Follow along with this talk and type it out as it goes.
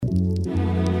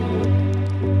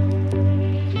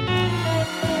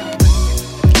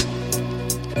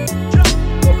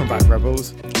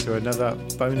Schools to another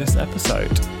bonus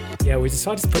episode. Yeah, we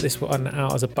decided to put this one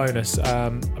out as a bonus,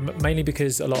 mainly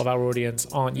because a lot of our audience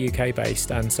aren't UK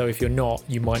based, and so if you're not,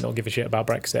 you might not give a shit about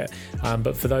Brexit.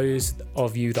 But for those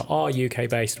of you that are UK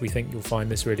based, we think you'll find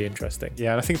this really interesting.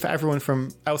 Yeah, and I think for everyone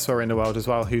from elsewhere in the world as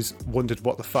well who's wondered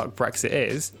what the fuck Brexit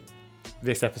is,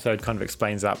 this episode kind of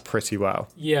explains that pretty well.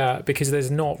 Yeah, because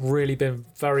there's not really been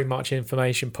very much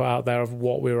information put out there of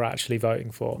what we were actually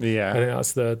voting for. Yeah. I think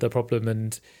that's the problem,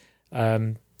 and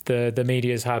the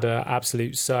media's had an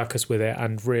absolute circus with it,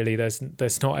 and really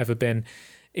there's not ever been,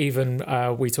 even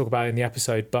we talk about it in the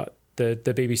episode, but the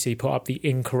BBC put up the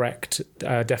incorrect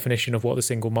definition of what the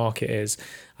single market is,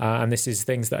 and this is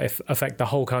things that affect the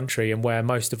whole country, and where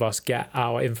most of us get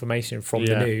our information from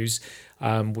the news.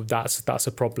 That's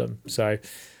a problem. So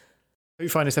we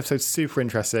find this episode super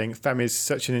interesting. Femi is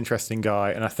such an interesting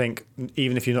guy, and I think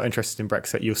even if you're not interested in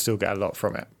Brexit, you'll still get a lot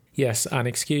from it. Yes, and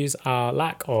excuse our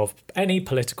lack of any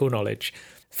political knowledge.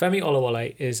 Femi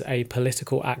Olawale is a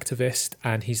political activist,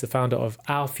 and he's the founder of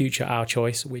Our Future, Our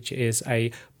Choice, which is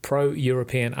a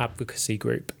pro-European advocacy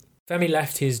group. Femi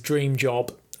left his dream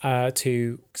job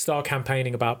to start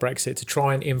campaigning about Brexit, to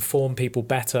try and inform people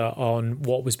better on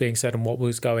what was being said and what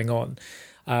was going on.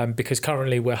 Because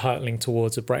currently we're hurtling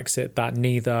towards a Brexit that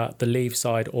neither the Leave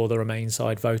side or the Remain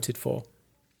side voted for.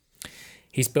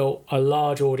 He's built a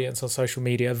large audience on social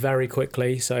media very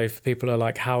quickly. So if people are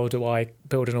like, how do I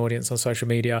build an audience on social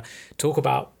media? Talk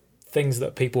about things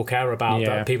that people care about,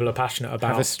 that people are passionate about.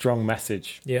 Have a strong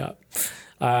message. Yeah.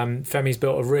 Femi's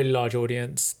built a really large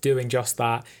audience doing just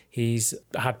that. He's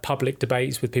had public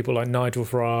debates with people like Nigel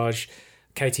Farage,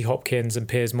 Katie Hopkins and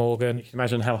Piers Morgan. You can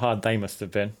imagine how hard they must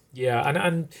have been. Yeah,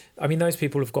 and I mean, those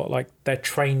people have got, like, they're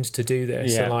trained to do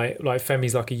this. Yeah. And like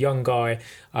Femi's like a young guy,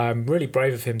 really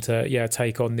brave of him to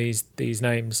take on these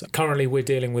names. Currently, we're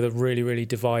dealing with a really, really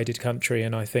divided country,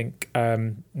 and I think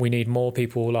we need more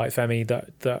people like Femi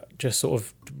that just sort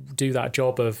of do that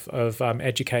job of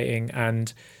educating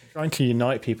and trying to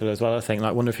unite people as well. I think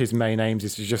like one of his main aims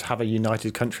is to just have a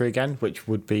united country again, which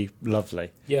would be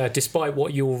lovely. Yeah, despite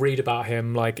what you'll read about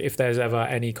him, like if there's ever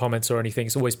any comments or anything,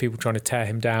 it's always people trying to tear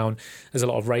him down. There's a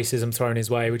lot of racism thrown his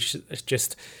way, which is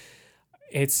just,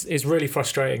 it's really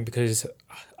frustrating, because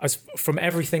from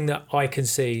everything that I can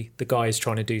see, the guy is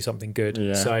trying to do something good.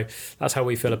 Yeah. So that's how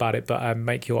we feel about it. But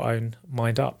make your own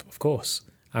mind up, of course.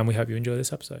 And we hope you enjoy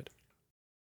this episode.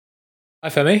 Hi,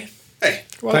 Femi. Hey.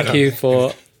 Thank you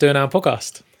for doing our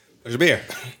podcast. Pleasure to be here.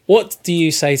 What do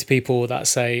you say to people that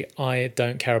say, I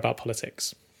don't care about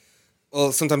politics?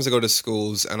 Well, sometimes I go to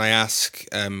schools and I ask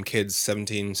kids,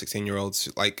 17,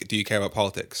 16-year-olds, like, do you care about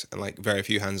politics? And like very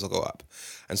few hands will go up.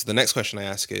 And so the next question I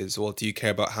ask is, well, do you care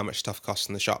about how much stuff costs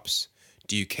in the shops?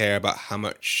 Do you care about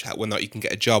whether or not you can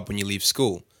get a job when you leave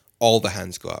school? All the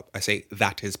hands go up. I say,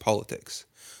 that is politics.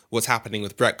 What's happening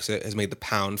with Brexit has made the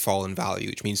pound fall in value,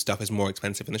 which means stuff is more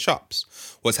expensive in the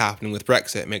shops. What's happening with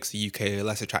Brexit makes the UK a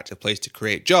less attractive place to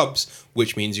create jobs,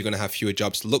 which means you're going to have fewer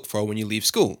jobs to look for when you leave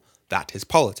school. That is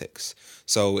politics.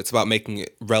 So it's about making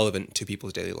it relevant to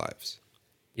people's daily lives.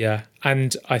 Yeah,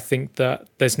 and I think that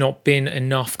there's not been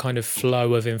enough kind of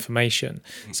flow of information.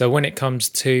 So when it comes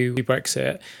to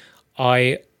Brexit,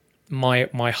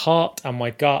 my heart and my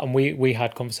gut, and we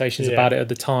had conversations about it at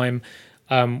the time,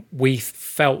 we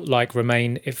felt like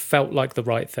Remain, it felt like the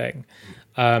right thing.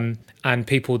 And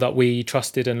people that we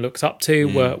trusted and looked up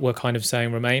to were kind of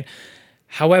saying Remain.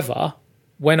 However,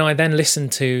 when I then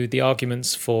listened to the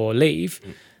arguments for Leave,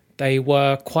 they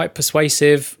were quite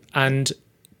persuasive, and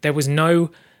there was no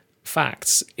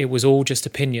facts. It was all just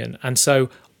opinion. And so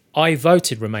I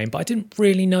voted Remain, but I didn't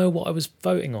really know what I was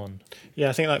voting on. Yeah,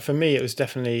 I think like for me, it was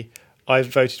definitely, I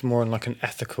voted more on like an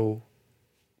ethical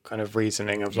kind of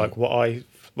reasoning of like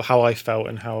how I felt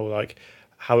and how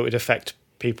it would affect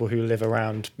people who live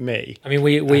around me. I mean,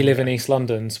 we live in East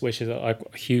London, which is a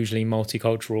hugely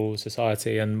multicultural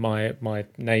society, and my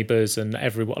neighbours and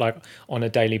everyone, like, on a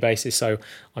daily basis. So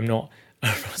I'm not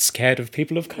scared of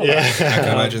people of colour. Yeah. I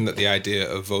can imagine that the idea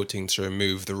of voting to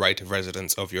remove the right of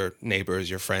residence of your neighbours,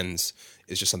 your friends,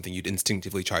 is just something you'd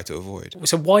instinctively try to avoid.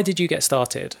 So why did you get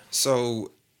started?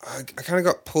 So I kind of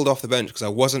got pulled off the bench because I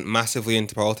wasn't massively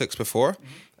into politics before.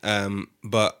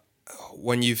 But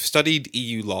when you've studied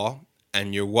EU law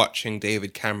and you're watching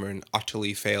David Cameron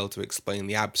utterly fail to explain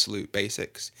the absolute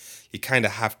basics, you kind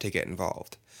of have to get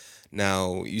involved.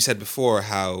 Now, you said before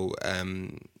how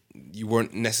you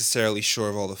weren't necessarily sure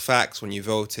of all the facts when you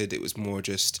voted. It was more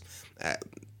just,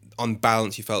 on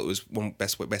balance, you felt it was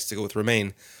best to go with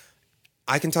Remain.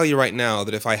 I can tell you right now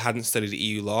that if I hadn't studied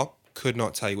EU law, could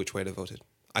not tell you which way to voted.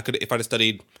 I could, if I'd have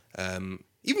studied, even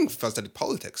if I studied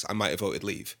politics, I might have voted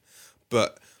Leave.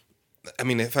 But I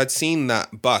mean, if I'd seen that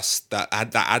that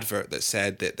advert that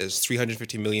said that there's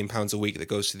 £350 million a week that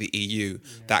goes to the EU,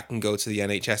 that can go to the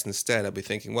NHS instead, I'd be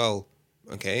thinking, well,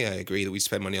 okay, I agree that we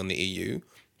spend money on the EU.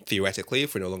 Theoretically,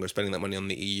 if we're no longer spending that money on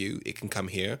the EU, it can come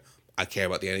here. I care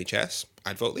about the NHS.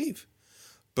 I'd vote leave.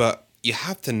 But you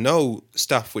have to know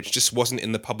stuff which just wasn't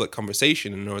in the public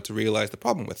conversation in order to realise the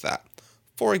problem with that.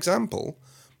 For example,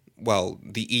 well,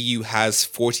 the EU has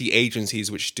 40 agencies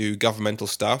which do governmental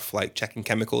stuff, like checking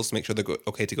chemicals to make sure they're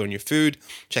okay to go in your food,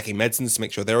 checking medicines to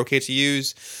make sure they're okay to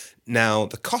use. Now,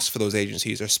 the costs for those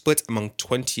agencies are split among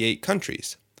 28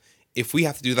 countries. If we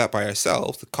have to do that by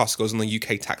ourselves, the cost goes on the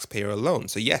UK taxpayer alone.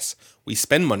 So yes, we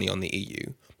spend money on the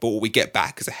EU, but what we get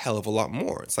back is a hell of a lot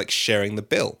more. It's like sharing the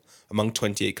bill among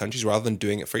 28 countries rather than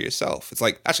doing it for yourself. It's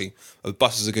like, actually, a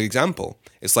bus is a good example.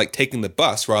 It's like taking the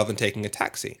bus rather than taking a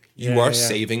taxi. You are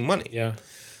saving money. Yeah.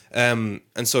 And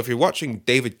so if you're watching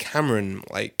David Cameron,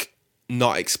 like,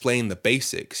 not explain the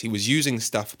basics, he was using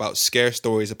stuff about scare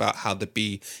stories about how there'd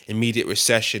be immediate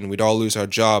recession, we'd all lose our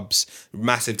jobs,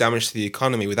 massive damage to the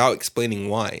economy, without explaining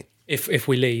why. If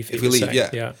we leave. If we leave,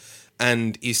 yeah.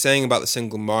 And he's saying about the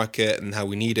single market and how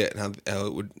we need it and how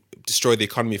it would destroy the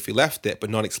economy if we left it, but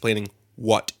not explaining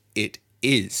what it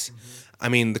is. I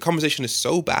mean, the conversation is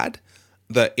so bad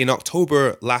that in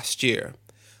October last year,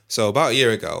 so about a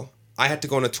year ago, I had to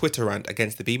go on a Twitter rant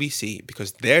against the BBC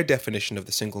because their definition of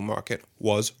the single market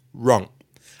was wrong.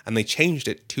 And they changed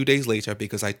it 2 days later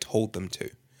because I told them to.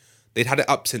 They'd had it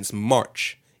up since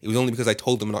March. It was only because I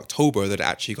told them in October that it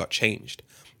actually got changed.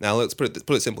 Now, let's put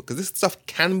it simple, because this stuff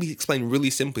can be explained really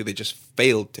simply. They just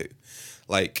failed to.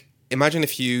 Like, imagine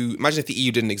if the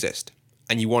EU didn't exist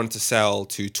and you wanted to sell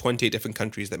to 28 different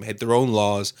countries that made their own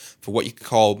laws for what you could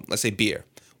call, let's say, beer.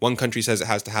 One country says it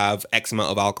has to have X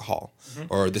amount of alcohol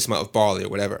or this amount of barley or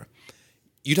whatever.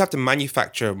 You'd have to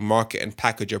manufacture, market, and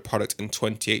package your product in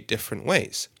 28 different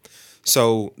ways.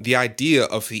 So the idea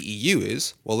of the EU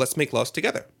is, well, let's make laws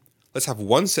together. Let's have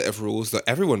one set of rules that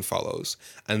everyone follows,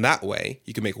 and that way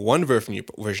you can make one version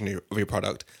of your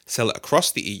product, sell it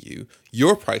across the EU,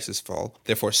 your prices fall,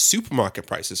 therefore supermarket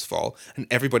prices fall, and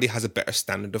everybody has a better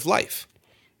standard of life.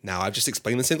 Now, I've just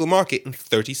explained the single market in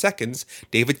 30 seconds.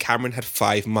 David Cameron had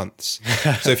 5 months.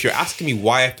 So if you're asking me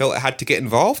why I felt I had to get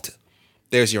involved,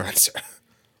 there's your answer.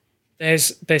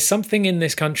 There's something in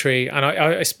this country, and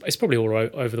it's probably all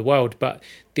over the world, but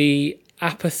the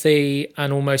apathy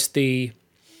and almost the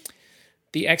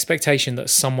expectation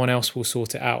that someone else will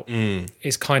sort it out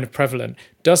is kind of prevalent.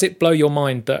 Does it blow your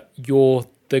mind that you're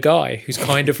the guy who's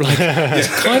kind of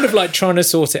like trying to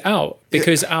sort it out?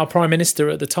 Because our Prime Minister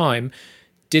at the time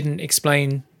didn't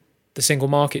explain the single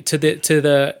market to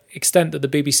the extent that the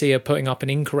BBC are putting up an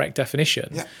incorrect definition.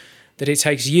 Yeah. That it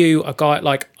takes you, a guy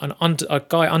like a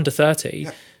guy under 30,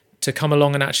 to come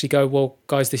along and actually go, well,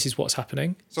 guys, this is what's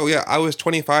happening. So yeah, I was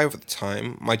 25 at the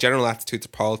time. My general attitude to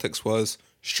politics was,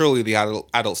 surely the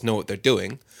adults know what they're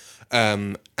doing.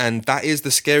 And that is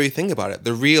the scary thing about it.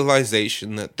 The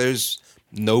realization that there's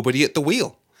nobody at the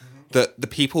wheel. That the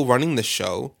people running the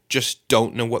show just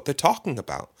don't know what they're talking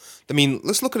about. I mean,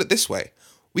 let's look at it this way.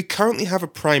 We currently have a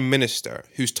prime minister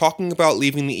who's talking about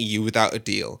leaving the EU without a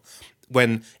deal,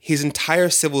 when his entire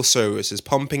civil service is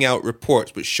pumping out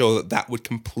reports which show that would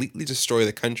completely destroy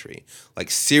the country, like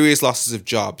serious losses of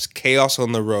jobs, chaos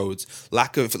on the roads,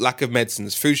 lack of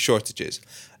medicines, food shortages,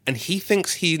 and he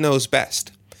thinks he knows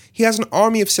best. He has an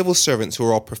army of civil servants who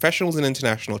are all professionals in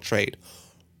international trade.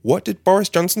 What did Boris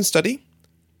Johnson study?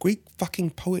 Greek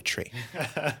fucking poetry.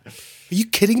 Are you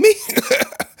kidding me?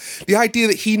 The idea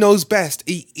that he knows best,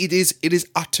 it is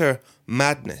utter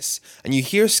madness. And you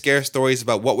hear scare stories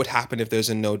about what would happen if there's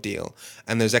a no deal,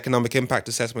 and there's economic impact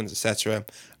assessments, etc.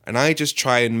 And I just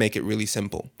try and make it really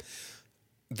simple.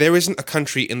 There isn't a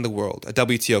country in the world, a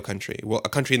WTO country, a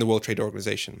country in the World Trade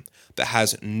Organization, that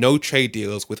has no trade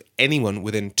deals with anyone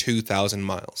within 2,000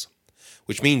 miles.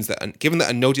 Which means that, given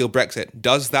that a no-deal Brexit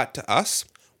does that to us,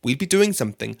 we'd be doing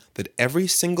something that every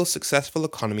single successful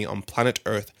economy on planet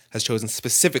Earth has chosen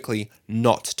specifically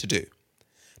not to do.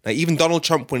 Now, even Donald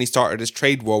Trump, when he started his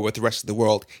trade war with the rest of the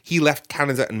world, he left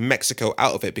Canada and Mexico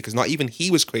out of it because not even he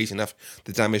was crazy enough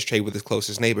to damage trade with his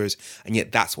closest neighbours, and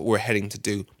yet that's what we're heading to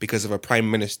do because of a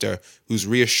prime minister who's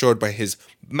reassured by his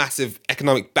massive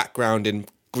economic background in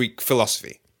Greek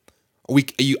philosophy. Are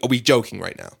we joking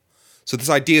right now? So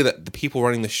this idea that the people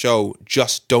running the show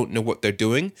just don't know what they're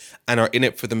doing and are in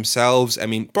it for themselves. I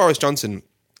mean, Boris Johnson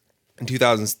in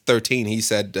 2013, he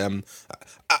said,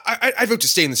 I vote to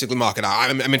stay in the single market.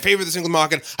 I'm in favour of the single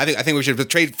market. I think we should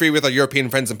trade free with our European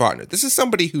friends and partners. This is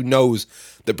somebody who knows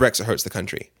that Brexit hurts the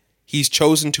country. He's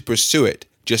chosen to pursue it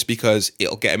just because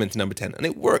it'll get him into number 10. And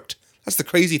it worked. That's the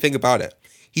crazy thing about it.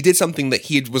 He did something that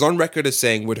he was on record as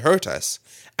saying would hurt us,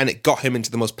 and it got him into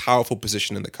the most powerful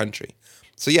position in the country.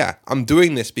 So yeah, I'm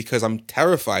doing this because I'm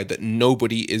terrified that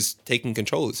nobody is taking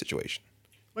control of the situation.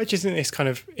 Where do you think this kind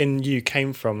of in you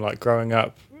came from, like growing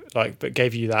up, like that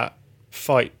gave you that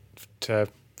fight to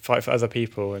fight for other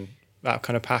people and that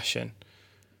kind of passion?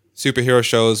 Superhero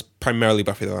shows, primarily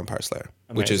Buffy the Vampire Slayer,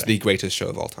 which is Amazing. the greatest show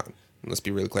of all time. Let's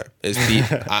be really clear. It's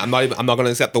the I'm not going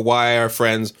to accept The Wire,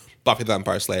 Friends. Buffy the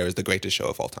Vampire Slayer is the greatest show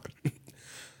of all time.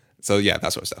 So yeah,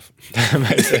 that sort of stuff.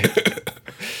 Amazing.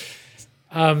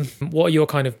 What are your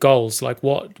kind of goals? Like,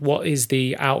 what is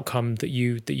the outcome that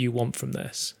you want from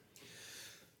this?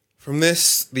 From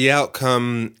this, the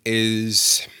outcome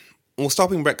is, well,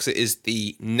 stopping Brexit is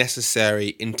the necessary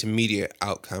intermediate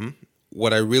outcome.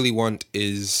 What I really want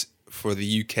is for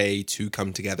the UK to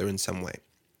come together in some way.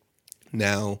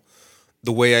 Now,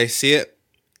 the way I see it,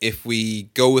 if we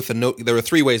go with a note, there are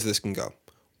three ways this can go.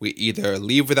 We either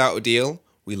leave without a deal,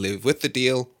 we live with the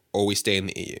deal, or we stay in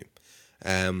the EU.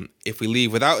 If we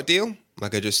leave without a deal,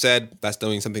 like I just said, that's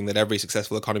doing something that every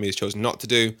successful economy has chosen not to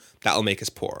do. That'll make us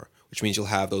poorer, which means you'll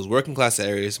have those working class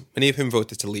areas, many of whom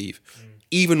voted to leave.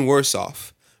 Even worse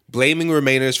off, blaming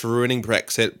Remainers for ruining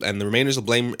Brexit, and the Remainers will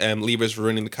blame Leavers for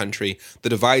ruining the country. The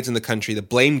divides in the country, the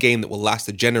blame game that will last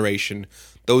a generation,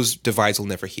 those divides will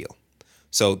never heal.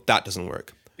 So that doesn't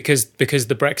work. Because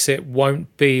the Brexit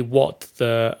won't be what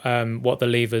the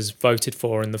Leavers voted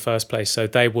for in the first place. So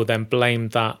they will then blame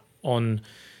that on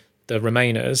the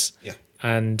Remainers, Yeah.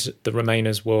 and the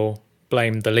Remainers will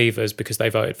blame the Leavers because they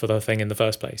voted for the thing in the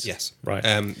first place. Yes. Right.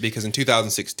 Because in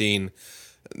 2016,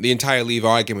 the entire Leave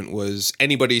argument was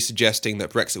anybody suggesting that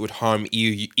Brexit would harm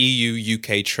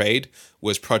EU-UK trade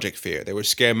was Project Fear. They were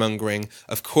scaremongering.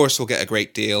 Of course we'll get a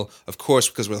great deal. Of course,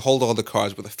 because we'll hold all the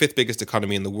cards. We're the fifth biggest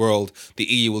economy in the world. The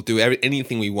EU will do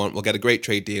anything we want. We'll get a great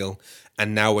trade deal.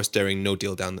 And now we're staring no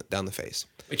deal down the face.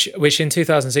 Which in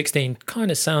 2016 kind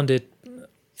of sounded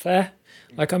fair.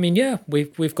 Like, I mean, yeah,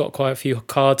 we've got quite a few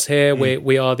cards here.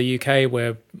 We are the UK.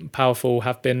 We're powerful,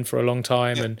 have been for a long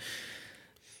time,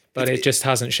 but it just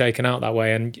hasn't shaken out that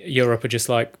way. And Europe are just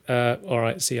like, all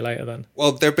right, see you later then.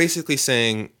 Well, they're basically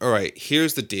saying, all right,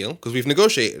 here's the deal, because we've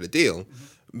negotiated a deal,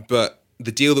 but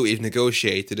the deal that we've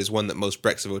negotiated is one that most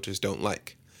Brexit voters don't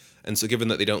like. And so given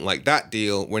that they don't like that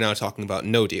deal, we're now talking about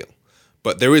no deal.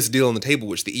 But there is a deal on the table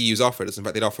which the EU's offered us. In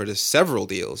fact, they'd offered us several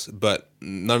deals, but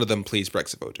none of them please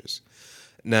Brexit voters.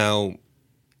 Now,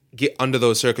 under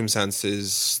those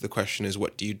circumstances, the question is,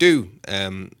 what do you do?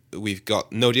 We've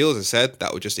got no deal, as I said.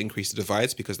 That would just increase the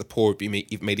divides because the poor would be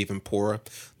made even poorer.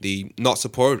 The not so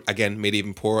poor, again, made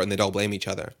even poorer, and they'd all blame each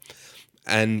other.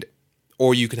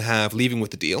 Or you can have leaving with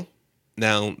the deal.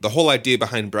 Now, the whole idea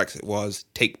behind Brexit was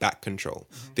take back control.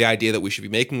 The idea that we should be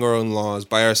making our own laws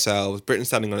by ourselves, Britain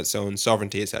standing on its own,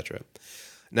 sovereignty, etc.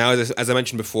 Now, as I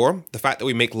mentioned before, the fact that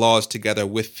we make laws together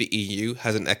with the EU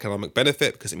has an economic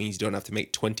benefit because it means you don't have to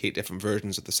make 28 different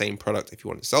versions of the same product if you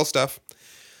want to sell stuff.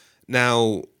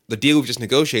 Now, the deal we've just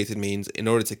negotiated means in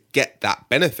order to get that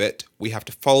benefit, we have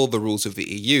to follow the rules of the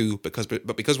EU, because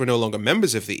we're no longer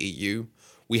members of the EU,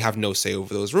 we have no say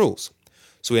over those rules.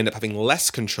 So we end up having less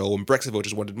control when Brexit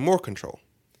voters wanted more control,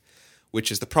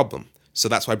 which is the problem. So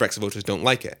that's why Brexit voters don't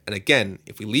like it. And again,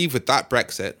 if we leave with that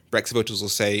Brexit voters will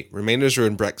say, Remainers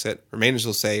ruin Brexit. Remainers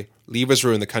will say, Leavers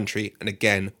ruin the country. And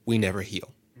again, we never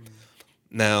heal.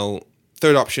 Now,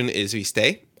 third option is we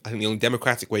stay. I think the only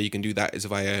democratic way you can do that is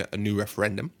via a new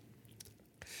referendum.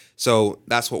 So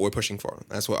that's what we're pushing for.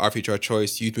 That's what Our Future, Our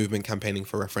Choice, youth movement campaigning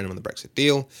for a referendum on the Brexit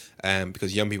deal,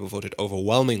 because young people voted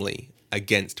overwhelmingly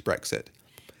against Brexit.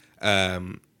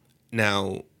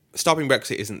 Now, stopping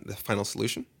Brexit isn't the final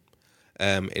solution.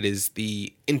 It is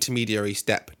the intermediary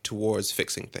step towards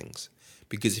fixing things.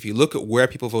 Because if you look at where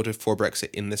people voted for Brexit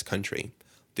in this country,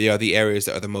 they are the areas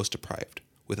that are the most deprived,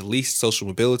 with the least social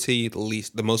mobility,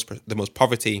 the most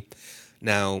poverty.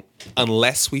 Now,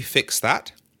 unless we fix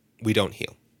that, we don't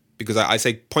heal. Because I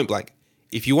say point blank,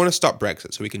 if you want to stop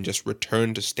Brexit so we can just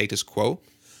return to status quo,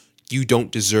 you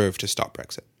don't deserve to stop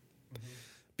Brexit.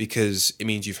 Because it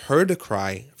means you've heard a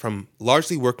cry from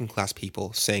largely working class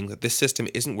people saying that this system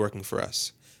isn't working for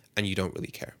us and you don't really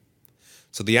care.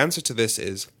 So the answer to this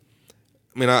is,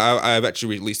 I mean, I've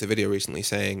actually released a video recently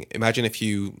saying, imagine if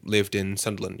you lived in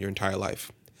Sunderland your entire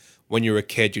life. When you were a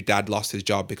kid, your dad lost his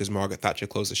job because Margaret Thatcher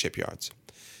closed the shipyards.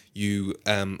 You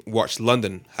watched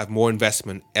London have more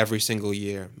investment every single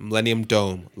year. Millennium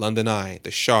Dome, London Eye,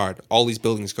 the Shard, all these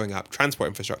buildings going up, transport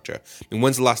infrastructure. I mean,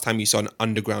 when's the last time you saw an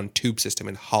underground tube system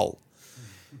in Hull?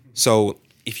 So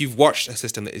if you've watched a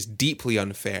system that is deeply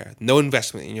unfair, no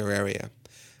investment in your area,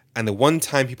 And the one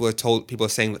time people are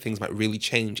saying that things might really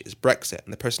change is Brexit,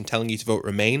 and the person telling you to vote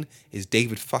Remain is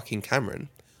David fucking Cameron.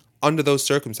 Under those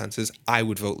circumstances, I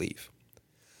would vote Leave.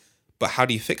 But how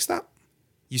do you fix that?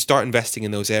 You start investing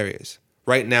in those areas.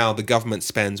 Right now, the government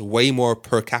spends way more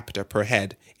per capita per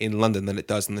head in London than it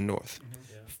does in the north.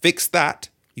 Fix that,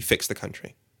 you fix the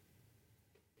country.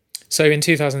 So in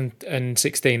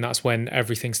 2016, that's when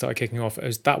everything started kicking off.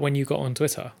 Is that when you got on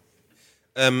Twitter?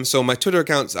 So my Twitter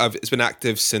account, it's been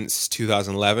active since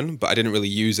 2011, but I didn't really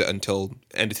use it until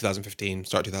end of 2015,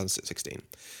 start 2016,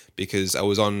 because I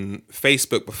was on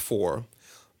Facebook before,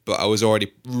 but I was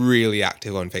already really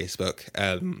active on Facebook,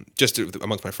 just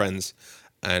amongst my friends,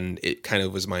 and it kind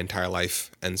of was my entire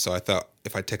life. And so I thought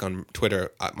if I take on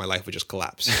Twitter, my life would just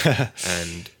collapse.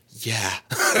 And yeah,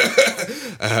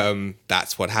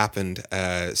 that's what happened.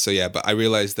 But I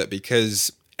realized that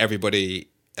because everybody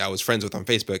I was friends with on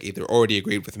Facebook either already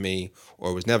agreed with me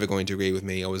or was never going to agree with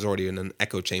me, I was already in an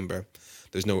echo chamber.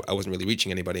 I wasn't really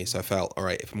reaching anybody. So I felt, all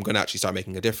right, if I'm going to actually start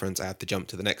making a difference, I have to jump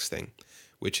to the next thing,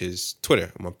 which is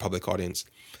Twitter, my public audience.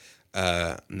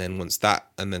 So in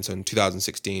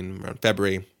 2016, around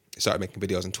February, I started making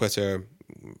videos on Twitter,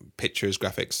 pictures,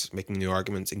 graphics, making new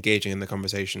arguments, engaging in the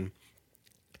conversation.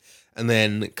 And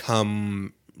then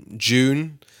come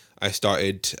June, I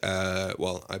started, I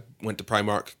went to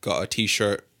Primark, got a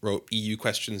t-shirt, wrote EU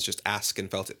questions, just ask and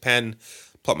felt it pen,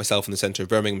 plopped myself in the centre of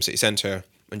Birmingham city centre,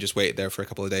 and just waited there for a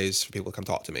couple of days for people to come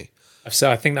talk to me.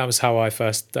 So I think that was how I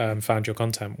first found your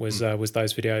content was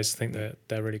those videos. I think that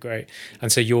they're really great.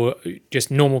 And so you're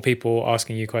just normal people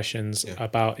asking you questions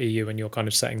about EU, and you're kind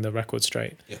of setting the record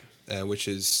straight. Yeah, which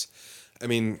is,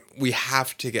 we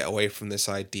have to get away from this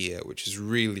idea, which is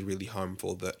really, really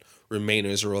harmful, that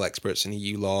Remainers are all experts in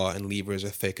EU law and Leavers are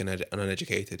thick and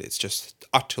uneducated. It's just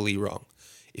utterly wrong.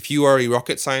 If you are a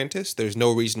rocket scientist, there's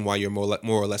no reason why you're more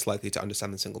or less likely to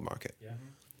understand the single market. Yeah.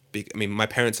 My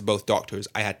parents are both doctors.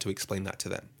 I had to explain that to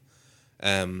them.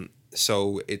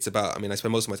 So it's about, I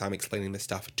spend most of my time explaining this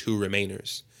stuff to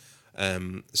Remainers.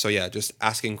 Just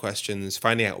asking questions,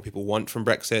 finding out what people want from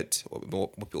Brexit,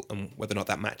 and whether or not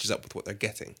that matches up with what they're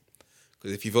getting.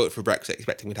 Because if you vote for Brexit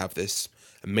expecting we'd have this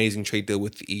amazing trade deal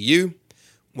with the EU,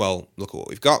 well, look at what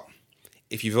we've got.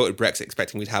 If you voted Brexit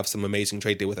expecting we'd have some amazing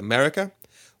trade deal with America,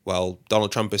 well,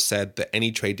 Donald Trump has said that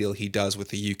any trade deal he does with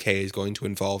the UK is going to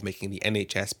involve making the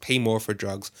NHS pay more for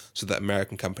drugs so that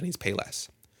American companies pay less.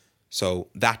 So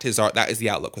that is the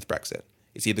outlook with Brexit.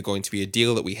 It's either going to be a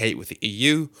deal that we hate with the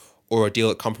EU or a deal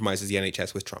that compromises the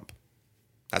NHS with Trump.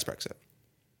 That's Brexit.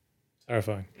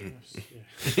 Terrifying.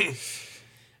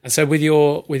 And so with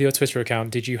your Twitter account,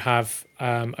 did you have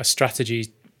a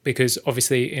strategy? Because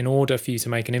obviously in order for you to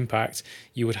make an impact,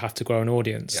 you would have to grow an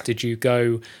audience. Yeah. Did you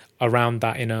go around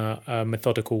that in a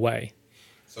methodical way?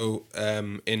 So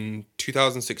in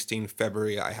 2016,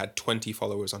 February, I had 20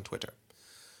 followers on Twitter.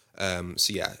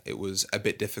 It was a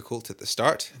bit difficult at the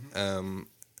start.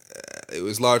 It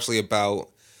was largely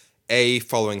about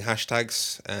following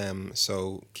hashtags,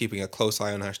 so keeping a close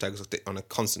eye on hashtags on a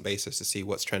constant basis to see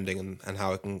what's trending and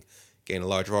how I can gain a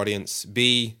larger audience.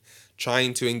 B,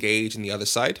 trying to engage in the other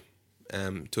side,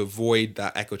 to avoid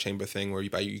that echo chamber thing where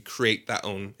you create that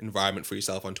own environment for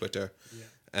yourself on Twitter,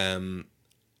 and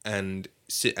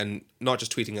not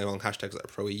just tweeting along hashtags that are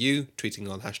pro-EU, tweeting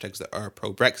on hashtags that are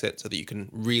pro-Brexit, so that you can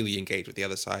really engage with the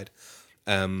other side,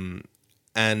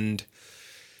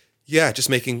 just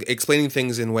explaining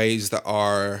things in ways that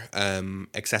are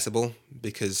accessible,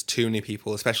 because too many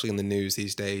people, especially in the news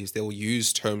these days, they'll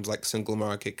use terms like single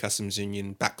market, customs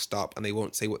union, backstop, and they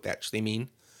won't say what they actually mean.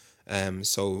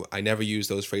 So I never use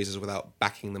those phrases without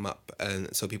backing them up,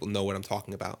 and so people know what I'm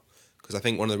talking about. Because I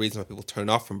think one of the reasons why people turn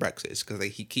off from Brexit is because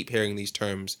they keep hearing these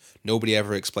terms, nobody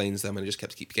ever explains them, and it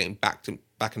just keep getting back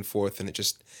and forth, and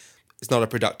it's not a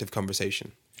productive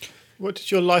conversation. What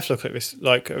did your life look at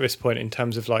this point in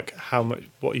terms of what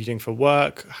are you doing for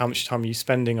work? How much time are you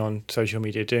spending on social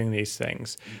media doing these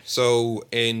things? So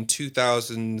in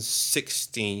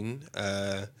 2016,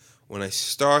 when I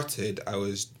started, I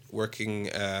was working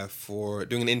doing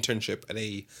an internship at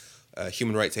a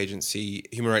human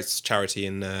rights charity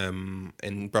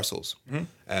in Brussels,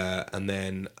 and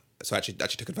then so I actually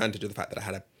took advantage of the fact that I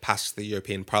had passed the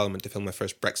European Parliament to film my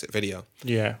first Brexit video.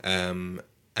 Yeah.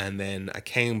 And then I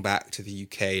came back to the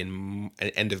UK at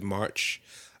the end of March,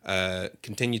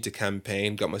 continued to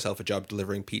campaign, got myself a job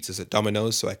delivering pizzas at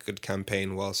Domino's so I could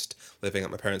campaign whilst living at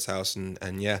my parents' house. And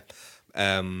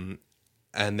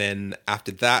then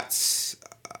after that,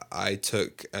 I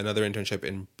took another internship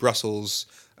in Brussels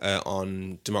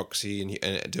on democracy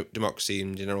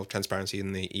and general transparency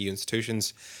in the EU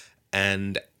institutions.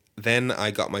 And then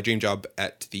I got my dream job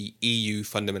at the EU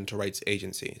Fundamental Rights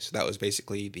Agency. So that was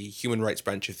basically the human rights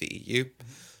branch of the EU.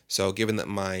 So given that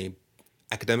my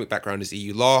academic background is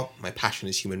EU law, my passion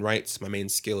is human rights, my main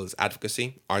skill is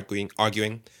advocacy,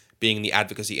 arguing. Being the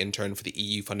advocacy intern for the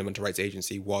EU Fundamental Rights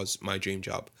Agency was my dream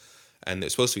job. And it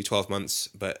was supposed to be 12 months,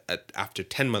 but after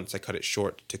 10 months, I cut it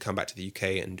short to come back to the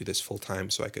UK and do this full time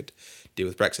so I could deal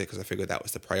with Brexit, because I figured that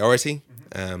was the priority.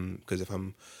 Because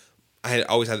I had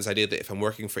always had this idea that if I'm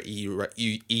working for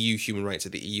EU human rights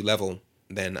at the EU level,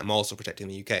 then I'm also protecting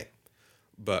the UK.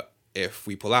 But if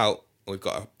we pull out, we've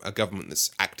got a government that's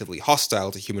actively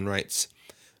hostile to human rights,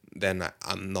 then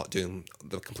I'm not doing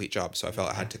the complete job. So I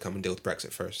felt I had to come and deal with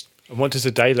Brexit first. And what does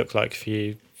a day look like for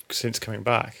you since coming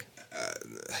back?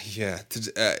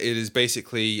 It is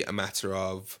basically a matter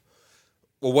of,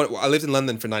 I lived in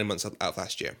London for 9 months out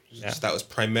last year. Yeah. So that was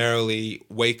primarily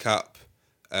wake up,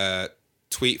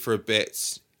 tweet for a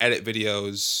bit, edit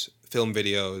videos, film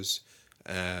videos,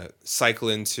 cycle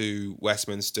into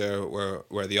Westminster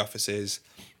where the office is,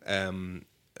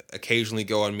 occasionally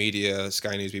go on media,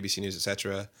 Sky News, BBC News,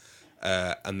 etc.,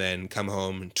 and then come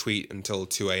home and tweet until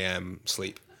 2 a.m,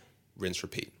 sleep, rinse,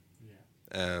 repeat.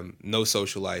 No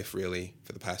social life really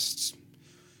for the past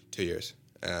 2 years.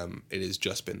 It has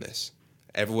just been this.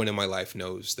 Everyone in my life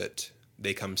knows that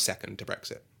they come second to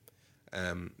Brexit.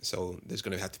 So there's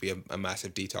going to have to be a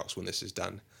massive detox when this is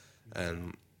done.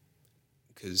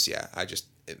 Because,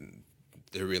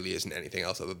 there really isn't anything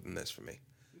else other than this for me.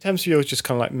 In terms of your just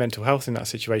kind of like mental health in that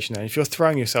situation, then, if you're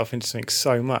throwing yourself into something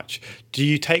so much, do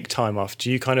you take time off? Do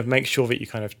you kind of make sure that you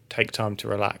kind of take time to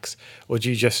relax? Or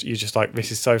do you're just like,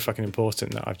 this is so fucking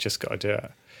important that I've just got to do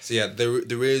it? So yeah,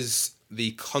 there is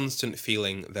the constant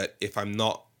feeling that if I'm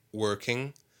not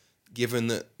working, given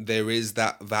that there is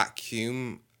that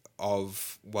vacuum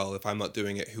of, well, if I'm not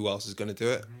doing it, who else is going to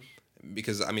do it?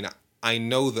 Because I mean, I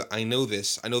know that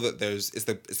it's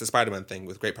the Spider-Man thing,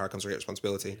 with great power comes great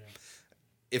responsibility. Yeah.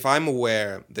 If I'm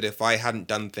aware that if I hadn't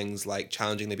done things like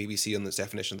challenging the BBC on its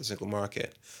definition of the single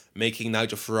market, making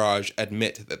Nigel Farage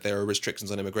admit that there are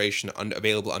restrictions on immigration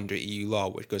available under EU law,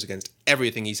 which goes against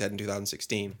everything he said in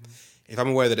 2016, if I'm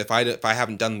aware that if I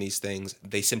haven't done these things,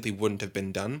 they simply wouldn't have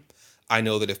been done, I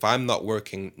know that if I'm not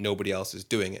working, nobody else is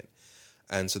doing it.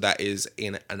 And so that is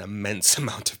in an immense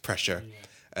amount of pressure.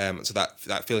 Yeah. So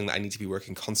that feeling that I need to be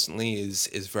working constantly is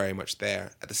very much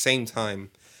there. At the same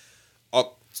time,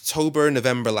 October,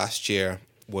 November last year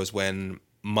was when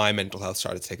my mental health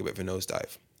started to take a bit of a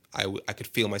nosedive. I could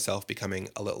feel myself becoming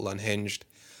a little unhinged,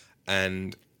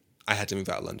 and I had to move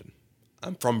out of London.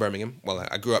 I'm from Birmingham. Well,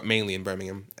 I grew up mainly in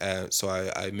Birmingham, so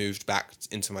I moved back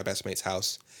into my best mate's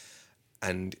house,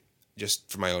 and just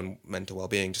for my own mental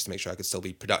well-being, just to make sure I could still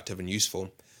be productive and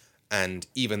useful. And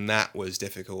even that was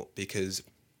difficult because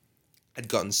I'd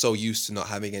gotten so used to not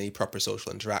having any proper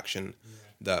social interaction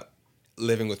that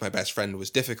living with my best friend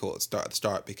was difficult at the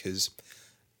start because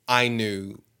I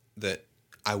knew that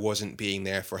I wasn't being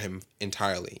there for him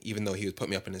entirely. Even though he would put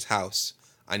me up in his house,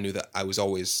 I knew that I was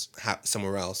always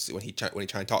somewhere else. When he tried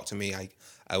to talk to me,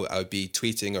 I would be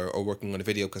tweeting or working on a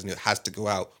video because I knew it has to go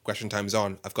out. Question time's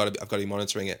on. I've got to be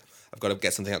monitoring it. I've got to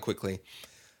get something out quickly.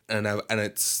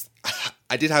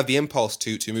 I did have the impulse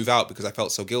to move out because I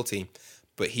felt so guilty,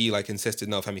 but he insisted,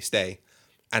 no, Femi, stay.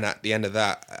 And at the end of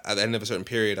a certain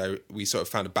period, we sort of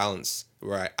found a balance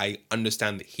where I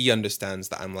understand that he understands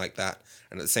that I'm like that.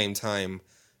 And at the same time,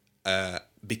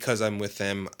 because I'm with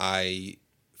them, I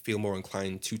feel more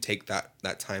inclined to take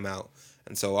that time out.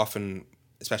 And so often,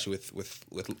 especially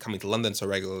with coming to London so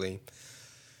regularly,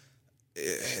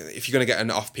 if you're going to get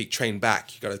an off-peak train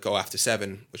back, you got to go after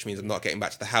 7, which means I'm not getting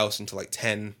back to the house until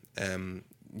 10,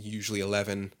 usually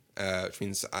 11, which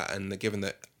means, and given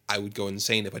that I would go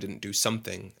insane if I didn't do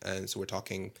something. And so we're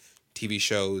talking TV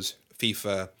shows,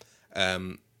 FIFA,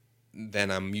 then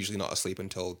I'm usually not asleep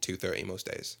until 2:30 most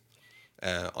days,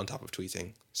 on top of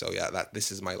tweeting. So yeah,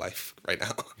 this is my life right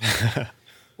now.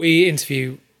 We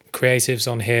interview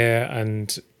creatives on here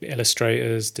and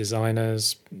illustrators,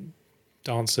 designers,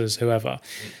 dancers, whoever,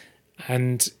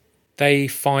 and they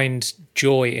find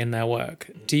joy in their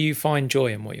work. Do you find joy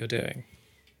in what you're doing?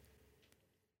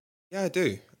 Yeah, I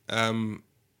do.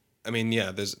 I mean,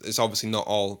 yeah, it's obviously not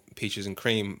all peaches and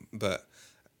cream, but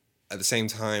at the same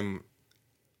time,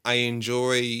 I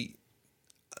enjoy.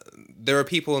 There are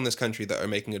people in this country that are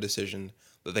making a decision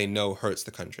that they know hurts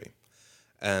the country,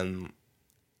 and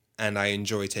I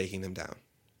enjoy taking them down.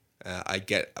 I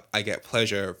get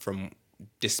pleasure from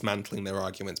dismantling their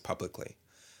arguments publicly.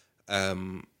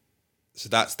 So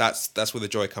that's where the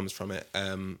joy comes from it.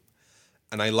 And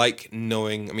I like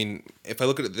knowing. I mean, if I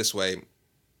look at it this way,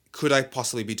 could I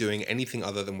possibly be doing anything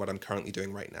other than what I'm currently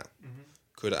doing right now?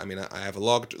 I have a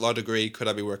law degree. Could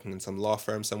I be working in some law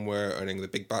firm somewhere, earning the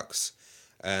big bucks,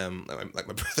 like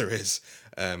my brother is,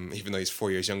 even though he's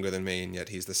 4 years younger than me, and yet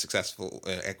he's the successful,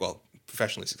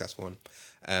 professionally successful one.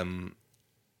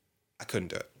 I couldn't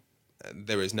do it.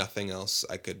 There is nothing else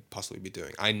I could possibly be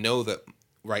doing. I know that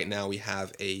right now we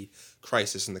have a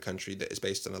crisis in the country that is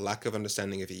based on a lack of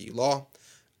understanding of EU law,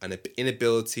 an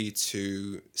inability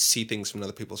to see things from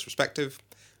other people's perspective,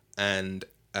 and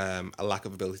a lack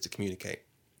of ability to communicate.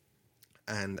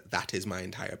 And that is my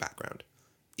entire background.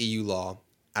 EU law,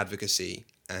 advocacy,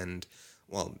 and,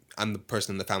 well, I'm the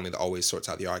person in the family that always sorts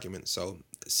out the arguments. So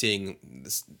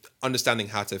understanding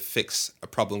how to fix a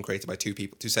problem created by two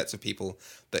sets of people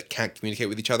that can't communicate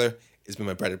with each other has been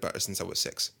my bread and butter since I was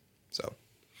 6. So,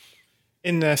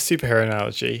 in the superhero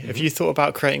analogy, have you thought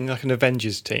about creating like an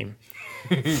Avengers team?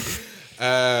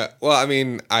 I'm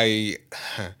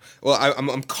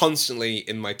constantly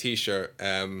in my t-shirt,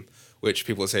 which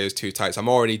people say is too tight. So I'm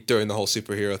already doing the whole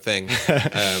superhero thing.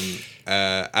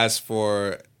 As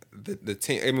for the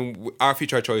team, Our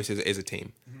Future Our Choice is a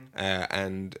team,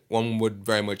 and one would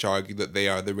very much argue that they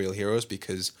are the real heroes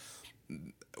because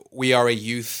we are a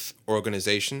youth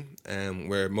organization, and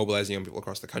we're mobilizing young people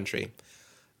across the country.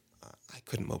 I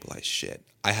couldn't mobilize shit.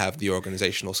 I have the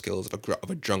organizational skills of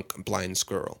a drunk blind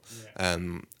squirrel. Yeah.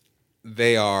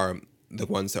 They are the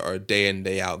ones that are day in,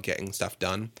 day out getting stuff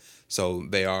done. So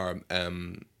they are,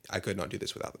 I could not do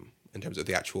this without them in terms of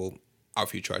the actual Our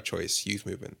Future, Our Choice youth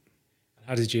movement.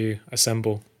 How did you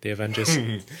assemble the Avengers?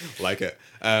 Like it.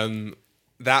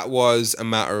 That was a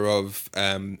matter of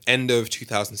end of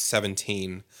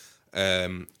 2017.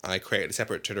 I created a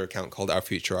separate Twitter account called Our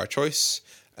Future, Our Choice.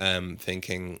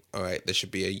 Thinking, all right, there should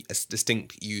be a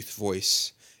distinct youth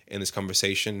voice in this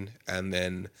conversation. And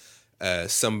then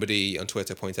somebody on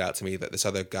Twitter pointed out to me that this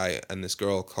other guy and this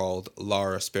girl called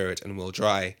Laura Spirit and Will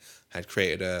Dry had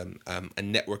created a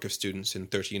network of students in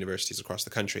 30 universities across the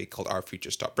country called Our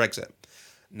Future Stop Brexit.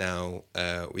 Now,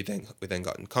 we then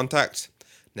got in contact.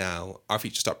 Now, Our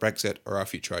Future Stop Brexit or Our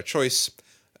Future Our Choice.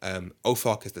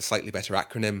 OFOC is the slightly better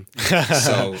acronym.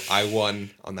 So I won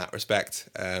on that respect.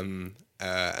 And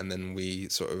then we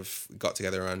sort of got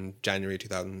together around January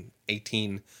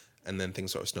 2018, and then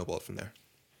things sort of snowballed from there.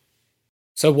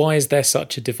 So why is there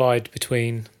such a divide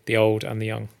between the old and the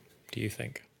young, do you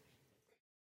think?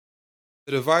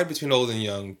 The divide between old and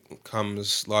young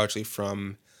comes largely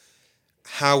from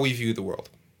how we view the world.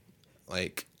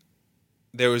 Like,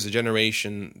 there was a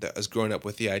generation that has grown up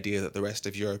with the idea that the rest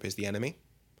of Europe is the enemy.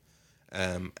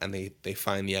 And they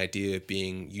find the idea of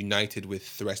being united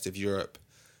with the rest of Europe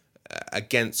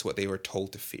against what they were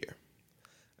told to fear.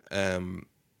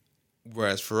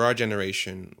 Whereas for our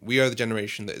generation, we are the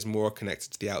generation that is more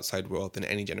connected to the outside world than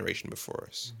any generation before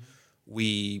us. Mm-hmm.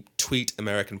 We tweet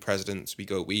American presidents.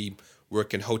 We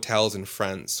work in hotels in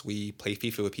France. We play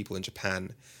FIFA with people in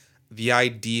Japan. The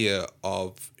idea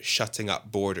of shutting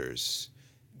up borders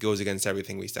goes against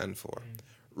everything we stand for. Mm-hmm.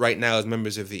 Right now, as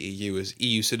members of the EU, as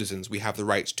EU citizens, we have the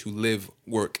right to live,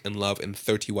 work, and love in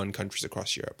 31 countries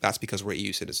across Europe. That's because we're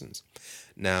EU citizens.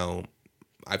 Now,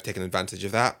 I've taken advantage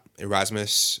of that.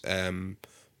 Erasmus,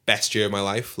 best year of my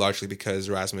life, largely because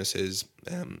Erasmus is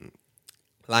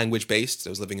language-based. I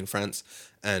was living in France,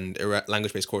 and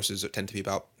language-based courses tend to be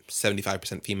about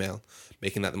 75% female,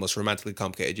 making that the most romantically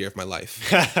complicated year of my life.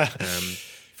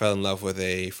 Fell in love with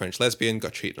a French lesbian,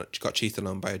 got cheated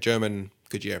on by a German.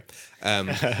 Good year.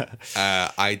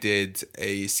 I did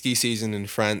a ski season in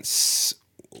France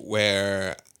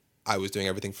where I was doing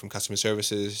everything from customer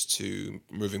services to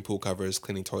moving pool covers,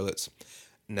 cleaning toilets.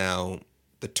 Now,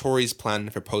 the Tories' plan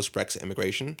for post-Brexit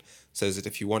immigration says that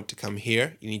if you want to come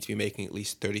here, you need to be making at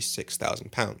least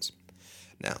 £36,000.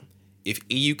 Now, if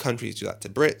EU countries do that to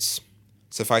Brits,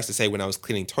 suffice to say, when I was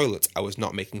cleaning toilets, I was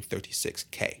not making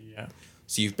 36k. Yeah.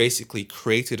 So you've basically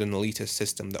created an elitist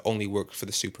system that only works for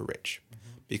the super rich.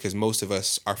 Mm-hmm. Because most of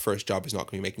us, our first job is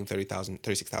not going to be making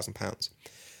 £36,000.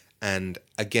 And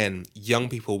again, young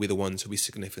people will be the ones who will be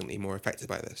significantly more affected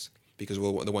by this because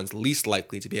we're the ones least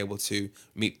likely to be able to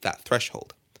meet that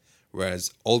threshold.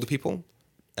 Whereas older people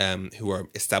who are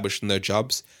established in their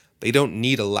jobs, they don't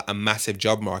need a massive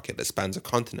job market that spans a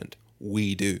continent.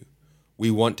 We do.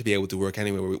 We want to be able to work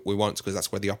anywhere we want because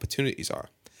that's where the opportunities are.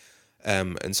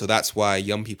 And so that's why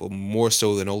young people, more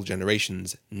so than old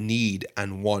generations, need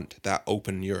and want that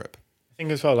open Europe. I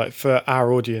think as well, like for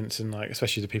our audience and like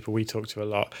especially the people we talk to a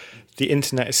lot, the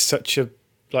internet is such a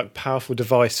like powerful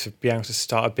device for being able to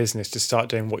start a business, to start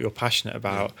doing what you're passionate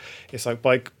about. Yeah. It's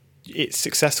like it's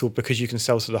successful because you can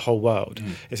sell to the whole world.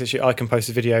 Mm. It's actually, I can post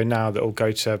a video now that will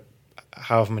go to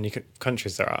however many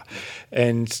countries there are.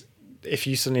 And if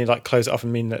you suddenly like close it off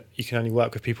and mean that you can only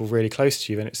work with people really close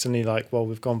to you, then it's suddenly like, well,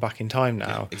 we've gone back in time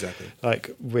now. Yeah, exactly.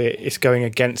 Like it's going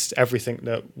against everything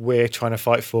that we're trying to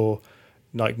fight for,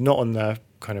 like not on the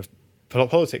kind of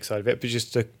politics side of it, but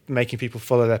just making people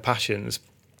follow their passions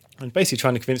and basically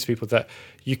trying to convince people that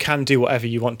you can do whatever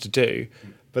you want to do,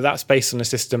 but that's based on a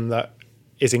system that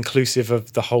is inclusive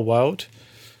of the whole world.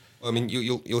 I mean,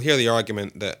 you'll hear the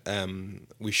argument that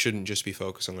we shouldn't just be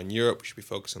focusing on Europe, we should be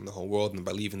focusing on the whole world, and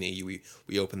by leaving the EU,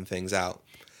 we open things out.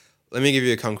 Let me give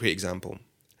you a concrete example.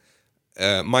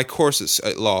 My course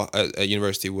at law at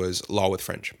university was law with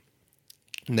French.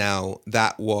 Now,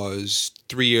 that was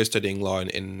 3 years studying law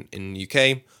in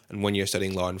UK and 1 year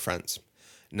studying law in France.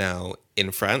 Now,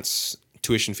 in France,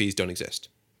 tuition fees don't exist.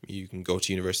 You can go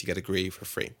to university, get a degree for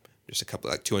free. Just a couple,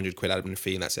 like 200 quid admin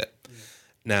fee, and that's it. Yeah.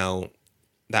 Now,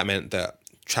 that meant that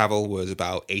travel was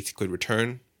about 80 quid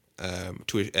return,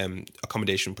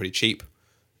 accommodation pretty cheap,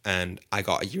 and I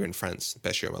got a year in France, the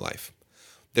best year of my life.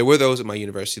 There were those at my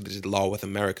university that did law with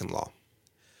American law.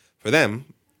 For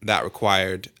them, that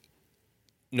required,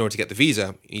 in order to get the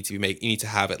visa, you need to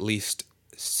have at least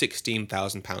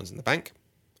 £16,000 in the bank,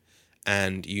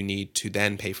 and you need to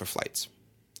then pay for flights.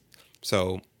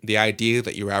 So the idea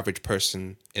that your average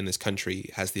person in this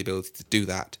country has the ability to do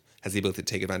that, has the ability to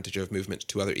take advantage of movement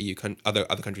to other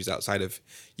other countries outside of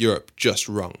Europe, just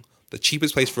wrong. The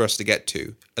cheapest place for us to get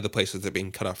to are the places that are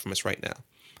being cut off from us right now.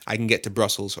 I can get to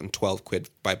Brussels on 12 quid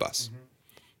by bus.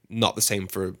 Mm-hmm. Not the same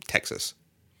for Texas.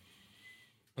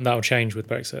 And that will change with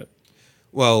Brexit.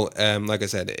 Well, like I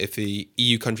said, if the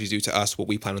EU countries do to us what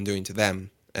we plan on doing to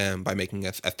them, by making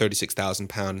a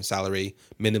 £36,000 salary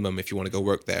minimum if you want to go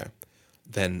work there,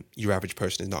 then your average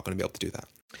person is not going to be able to do that.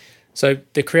 So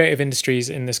the creative industries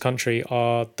in this country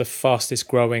are the fastest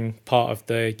growing part of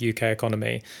the UK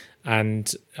economy, and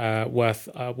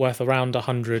worth around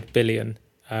 100 billion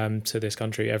to this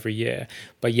country every year.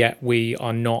 But yet we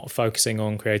are not focusing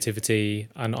on creativity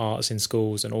and arts in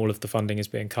schools, and all of the funding is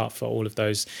being cut for all of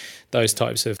those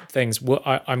types of things.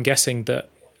 I'm guessing that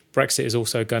Brexit is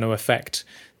also going to affect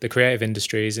the creative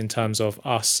industries in terms of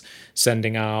us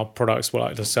sending our products,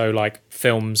 like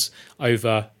films,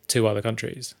 over to other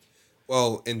countries.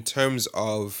 Well, in terms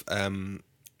of the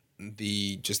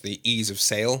ease of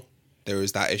sale, there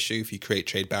is that issue. If you create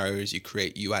trade barriers,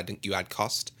 you add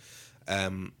cost.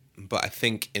 But I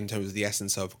think in terms of the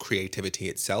essence of creativity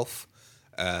itself,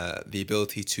 the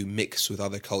ability to mix with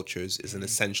other cultures is an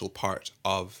essential part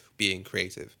of being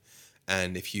creative.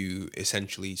 And if you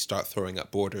essentially start throwing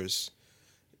up borders,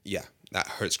 yeah, that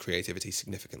hurts creativity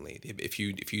significantly. If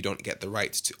you don't get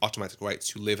the automatic rights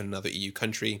to live in another EU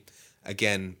country,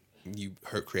 again, you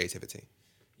hurt creativity.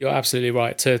 You're absolutely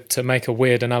right. To make a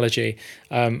weird analogy,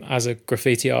 as a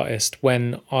graffiti artist,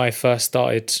 when I first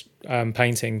started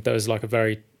painting, there was like a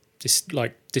very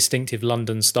distinctive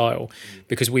London style,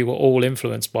 because we were all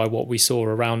influenced by what we saw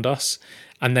around us.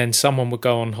 And then someone would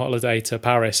go on holiday to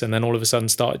Paris and then all of a sudden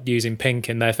start using pink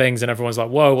in their things, and everyone's like,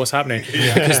 whoa, what's happening?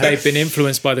 Because they've been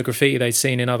influenced by the graffiti they'd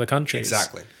seen in other countries.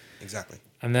 Exactly.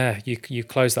 And there, you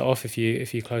close that off if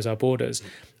you close our borders.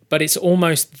 But it's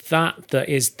almost that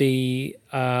is the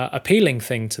appealing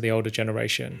thing to the older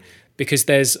generation, because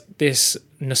there's this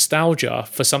nostalgia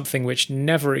for something which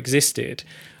never existed,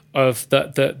 of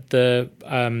that the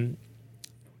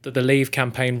Leave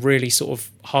campaign really sort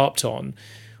of harped on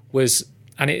was.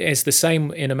 And it is the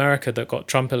same in America that got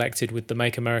Trump elected with the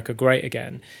Make America Great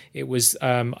Again. It was,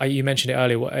 you mentioned it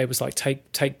earlier, it was like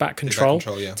take back control.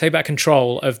 Take back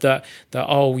control of that,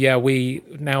 oh yeah,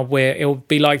 it'll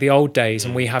be like the old days,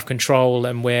 and we have control,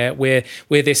 and we're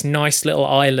this nice little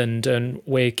island, and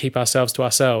we keep ourselves to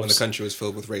ourselves. When the country was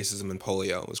filled with racism and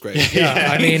polio, it was great. Yeah,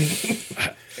 I mean,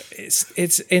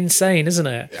 it's insane, isn't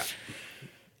it?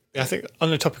 Yeah, I think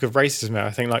on the topic of racism, I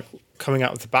think like coming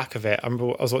out of the back of it, I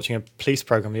remember I was watching a police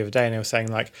program the other day, and they were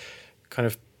saying like kind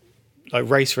of like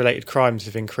race-related crimes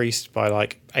have increased by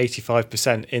like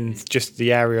 85% in just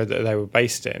the area that they were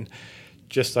based in,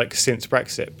 just like since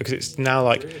Brexit, because it's now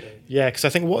like, yeah, because I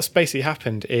think what's basically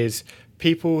happened is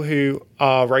people who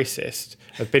are racist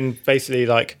have been basically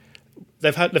like,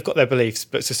 they've got their beliefs,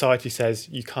 but society says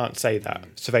you can't say that,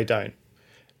 so they don't.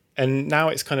 And now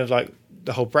it's kind of like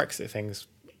the whole Brexit thing's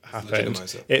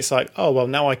happened. It's like, oh well,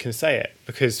 now I can say it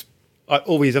because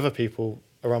all these other people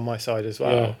are on my side as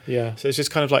well. Yeah. So it's just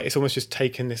kind of like, it's almost just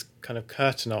taken this kind of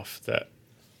curtain off that.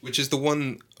 Which is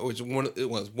one of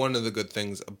the good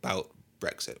things about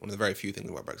Brexit. One of the very few things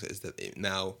about Brexit is that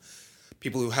now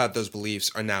people who had those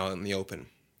beliefs are now in the open.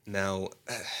 Now,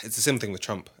 it's the same thing with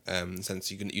Trump, in the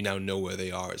sense you now know where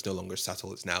they are. It's no longer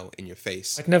subtle. It's now in your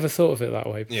face. I'd never thought of it that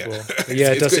way before. Yeah, But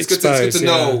yeah, it does it's expose. good to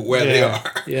know where they Yeah.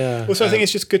 are. Yeah. Also, I think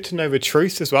it's just good to know the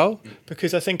truth as well,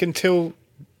 because I think until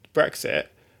Brexit,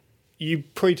 you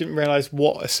probably didn't realise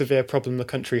what a severe problem the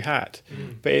country had,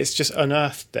 but it's just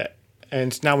unearthed it,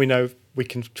 and now we know we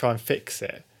can try and fix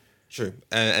it. True,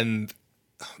 and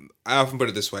I often put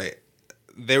it this way: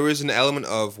 there is an element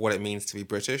of what it means to be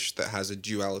British that has a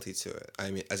duality to it. I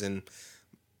mean, as in,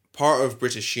 part of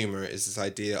British humour is this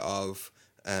idea of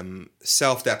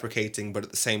self-deprecating, but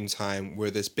at the same time,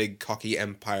 we're this big, cocky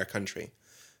empire country.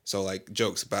 So, like,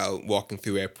 jokes about walking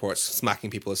through airports, smacking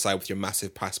people aside with your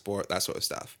massive passport, that sort of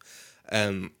stuff.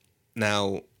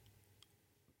 Now,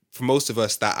 for most of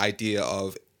us, that idea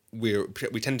of we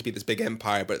tend to be this big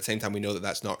empire, but at the same time, we know that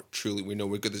that's not truly. We know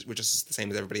we're good. We're just the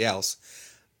same as everybody else.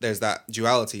 There's that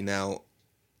duality. Now,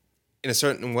 in a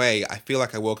certain way, I feel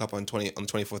like I woke up on the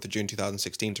 24th of June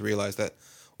 2016 to realize that,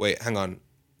 wait, hang on,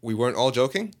 we weren't all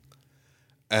joking,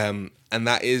 and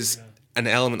that is an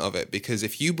element of it, because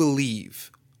if you believe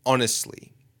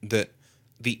honestly that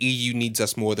the EU needs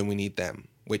us more than we need them,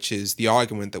 which is the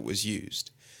argument that was used,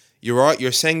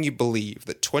 you're saying you believe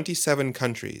that 27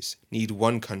 countries need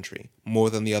one country more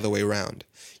than the other way around.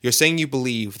 You're saying you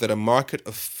believe that a market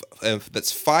of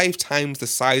that's 5 times the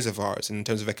size of ours in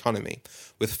terms of economy,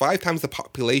 with 5 times the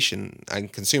population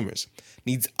and consumers,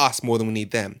 needs us more than we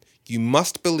need them. You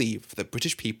must believe that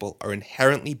British people are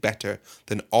inherently better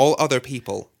than all other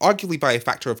people, arguably by a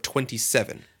factor of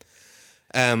 27.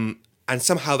 And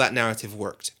somehow that narrative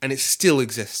worked, and it still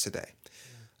exists today.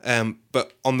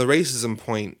 But on the racism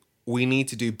point, we need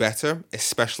to do better,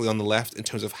 especially on the left, in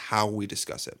terms of how we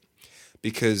discuss it.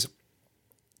 Because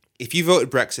if you voted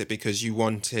Brexit because you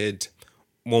wanted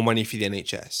more money for the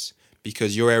NHS,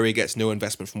 because your area gets no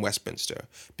investment from Westminster,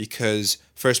 because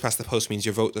first past the post means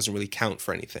your vote doesn't really count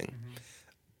for anything,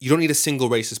 you don't need a single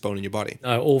racist bone in your body.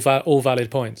 No, all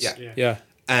valid points. Yeah.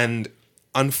 And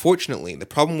unfortunately, the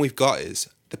problem we've got is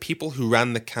the people who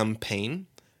ran the campaign,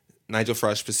 Nigel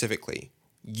Farage specifically,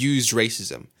 used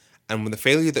racism. And when the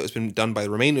failure that has been done by the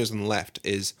Remainers on the left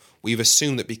is we've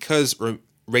assumed that because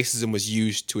racism was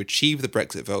used to achieve the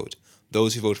Brexit vote,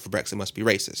 those who voted for Brexit must be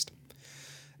racist.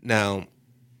 Now,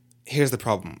 here's the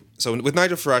problem. So with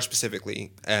Nigel Farage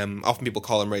specifically, often people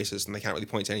call him racist and they can't really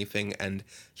point to anything. And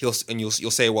you'll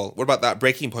say, well, what about that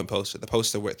Breaking Point poster, the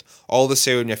poster with all the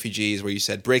Syrian refugees where you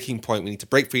said, breaking point, we need to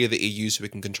break free of the EU so we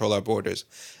can control our borders.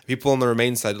 People on the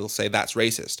Remain side will say that's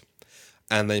racist.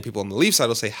 And then people on the Leave side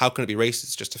will say, how can it be racist?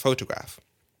 It's just a photograph.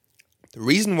 The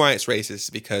reason why it's racist is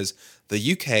because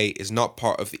the UK is not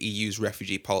part of the EU's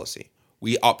refugee policy.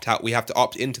 We opt out. We have to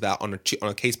opt into that on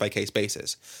a case-by-case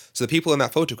basis. So the people in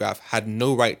that photograph had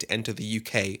no right to enter the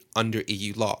UK under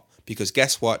EU law. Because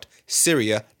guess what?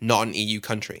 Syria, not an EU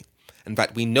country. In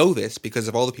fact, we know this because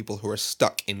of all the people who are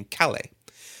stuck in Calais.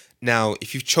 Now,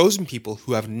 if you've chosen people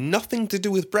who have nothing to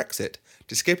do with Brexit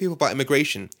to scare people about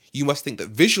immigration, you must think that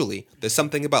visually there's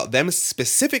something about them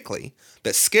specifically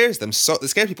that scares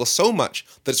people so much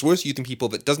that it's worth using people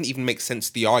that doesn't even make sense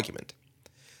to the argument.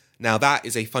 Now, that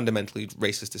is a fundamentally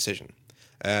racist decision.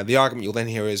 The argument you'll then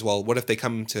hear is, well, what if they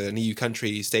come to an EU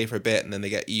country, stay for a bit, and then they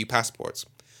get EU passports?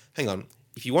 Hang on.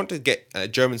 If you want to get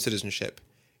German citizenship,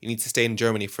 you need to stay in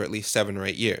Germany for at least 7 or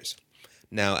 8 years.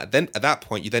 Now, at that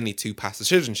point, you then need to pass the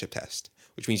citizenship test,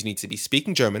 which means you need to be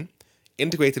speaking German,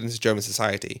 integrated into German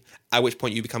society, at which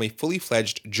point you become a fully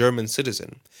fledged German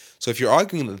citizen. So if you're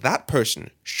arguing that that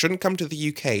person shouldn't come to the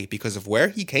UK because of where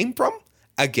he came from,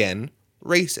 again,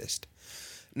 racist.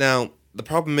 Now, the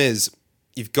problem is,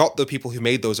 you've got the people who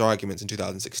made those arguments in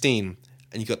 2016,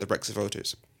 and you've got the Brexit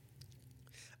voters.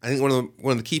 I think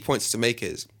one of the key points to make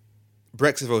is,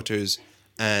 Brexit voters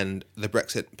and the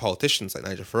Brexit politicians like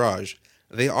Nigel Farage,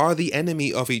 they are the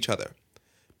enemy of each other.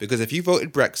 Because if you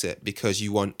voted Brexit because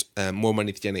you want more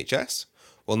money to the NHS,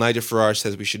 well, Nigel Farage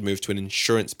says we should move to an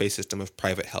insurance-based system of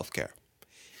private healthcare.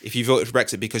 If you voted for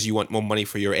Brexit because you want more money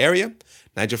for your area,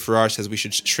 Nigel Farage says we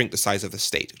should shrink the size of the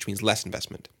state, which means less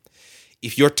investment.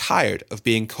 If you're tired of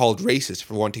being called racist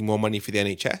for wanting more money for the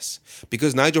NHS,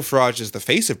 because Nigel Farage is the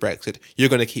face of Brexit, you're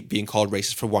going to keep being called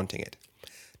racist for wanting it.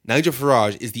 Nigel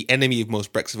Farage is the enemy of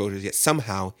most Brexit voters, yet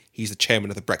somehow he's the chairman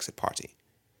of the Brexit Party.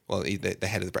 Well, the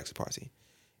head of the Brexit Party.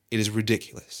 It is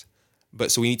ridiculous.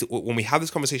 But so we need to, when we have this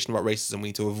conversation about racism, we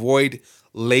need to avoid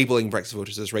labeling Brexit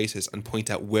voters as racist and point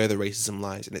out where the racism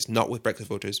lies. And it's not with Brexit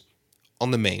voters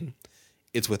on the main,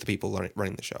 it's with the people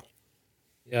running the show.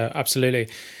 Yeah, absolutely.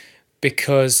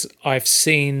 Because I've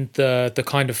seen the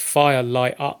kind of fire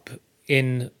light up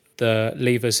in the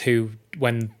Leavers who,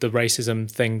 when the racism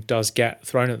thing does get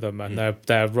thrown at them, and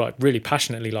they're really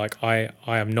passionately like, I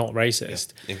am not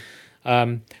racist.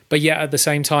 But yet at the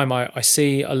same time, I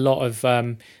see a lot of.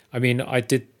 I mean, I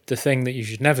did the thing that you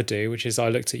should never do, which is I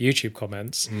looked at YouTube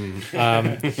comments,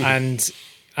 and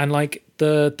like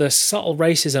the subtle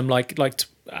racism,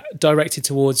 directed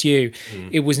towards you,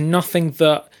 it was nothing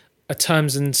that a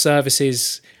terms and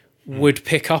services would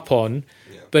pick up on.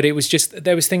 But it was just,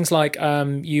 there was things like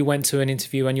you went to an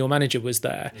interview and your manager was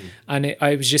there, and it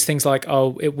was just things like,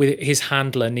 his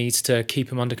handler needs to keep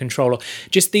him under control, or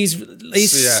just these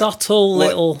subtle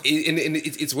little.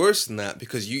 It's worse than that,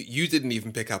 because you didn't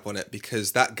even pick up on it,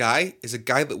 because that guy is a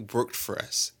guy that worked for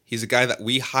us. He's a guy that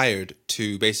we hired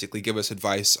to basically give us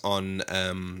advice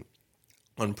on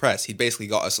press. He basically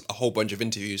got us a whole bunch of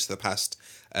interviews for the past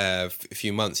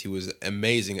few months. He was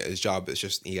amazing at his job. It's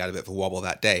just he had a bit of a wobble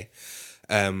that day.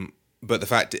 But the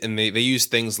fact, and they use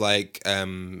things like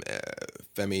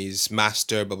Femi's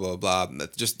master, blah blah blah,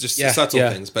 just subtle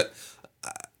things. But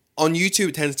on YouTube,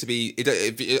 it tends to be.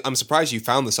 I'm surprised you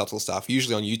found the subtle stuff.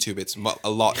 Usually on YouTube, it's a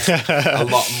lot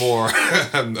more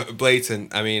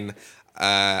blatant. I mean,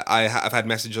 I've had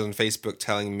messages on Facebook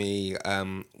telling me,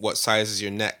 "What size is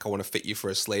your neck? I want to fit you for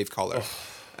a slave collar."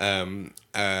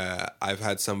 I've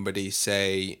had somebody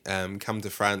say, "Come to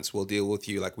France, we'll deal with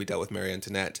you like we dealt with Marie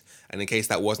Antoinette." And in case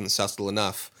that wasn't subtle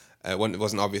enough, when it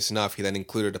wasn't obvious enough, he then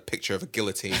included a picture of a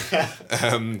guillotine.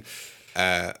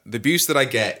 The abuse that I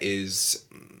get is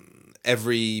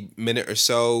every minute or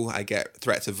so. I get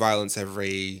threats of violence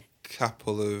every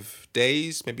couple of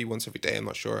days, maybe once every day. I'm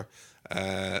not sure.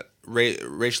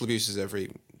 Racial abuse is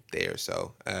every day or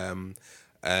so.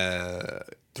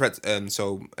 Threats.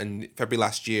 So in February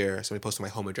last year, somebody posted my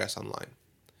home address online.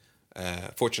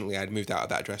 Fortunately, I'd moved out of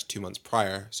that address 2 months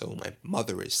prior, so my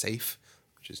mother is safe,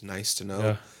 which is nice to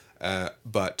know.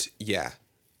 But yeah,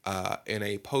 in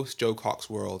a post Joe Cox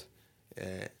world,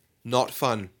 not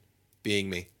fun being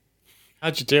me.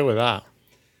 How'd you deal with that?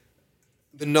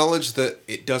 The knowledge that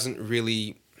it doesn't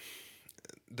really,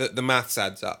 the maths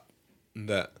adds up.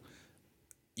 That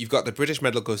you've got the British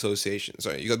Medical Association.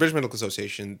 You've got the British Medical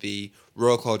Association, the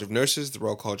Royal College of Nurses, the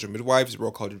Royal College of Midwives, the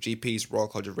Royal College of GPs, the Royal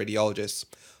College of Radiologists,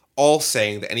 all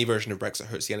saying that any version of Brexit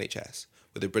hurts the NHS.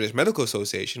 With the British Medical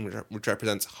Association, which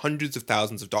represents hundreds of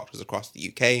thousands of doctors across the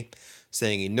UK,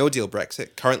 saying a no-deal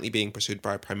Brexit, currently being pursued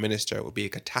by our Prime Minister, would be a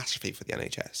catastrophe for the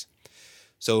NHS.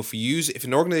 So if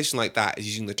an organisation like that is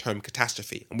using the term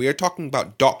catastrophe, and we are talking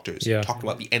about doctors, talking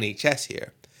about the NHS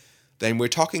here, then we're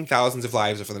talking thousands of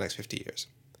lives over the next 50 years.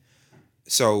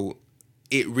 So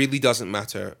it really doesn't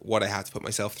matter what I have to put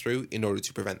myself through in order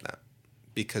to prevent that,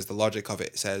 because the logic of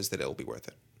it says that it'll be worth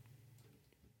it.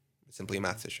 It's simply a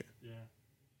maths issue.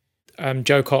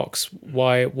 Joe Cox,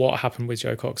 what happened with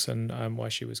Joe Cox and why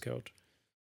she was killed?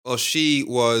 Well, she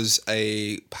was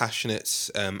a passionate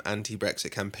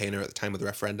anti-Brexit campaigner at the time of the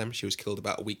referendum. She was killed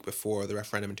about a week before the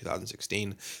referendum in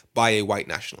 2016 by a white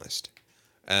nationalist.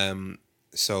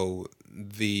 So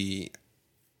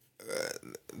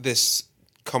this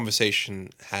conversation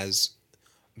has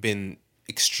been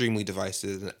extremely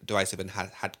divisive and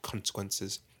had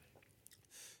consequences,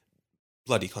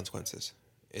 bloody consequences.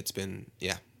 It's been,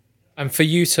 And for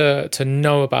you to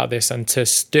know about this and to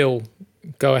still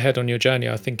go ahead on your journey,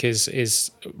 I think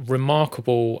is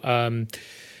remarkable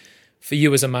for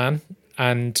you as a man,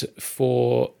 and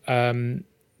for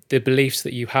the beliefs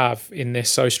that you have in this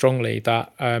so strongly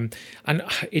that and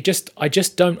I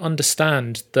just don't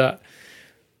understand that.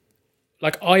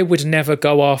 Like, I would never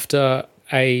go after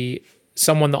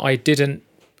someone that I didn't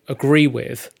agree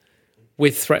with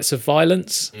threats of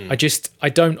violence. I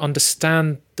don't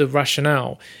understand the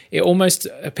rationale. It almost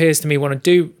appears to me when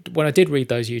I did read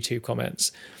those YouTube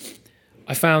comments,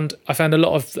 I found a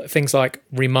lot of things like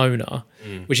Ramona,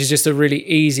 which is just a really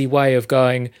easy way of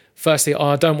going, firstly,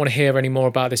 I don't want to hear any more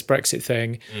about this Brexit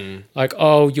thing. Like,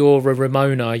 you're a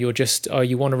Ramona, you're just,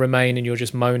 you want to remain and you're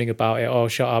just moaning about it. Oh,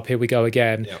 shut up, here we go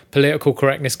again. Political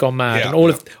correctness gone mad. And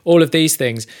all of these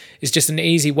things is just an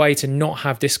easy way to not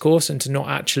have discourse and to not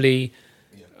actually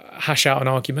hash out an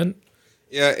argument.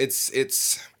 Yeah, it's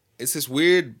this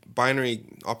weird binary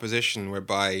opposition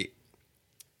whereby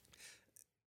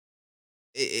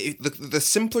the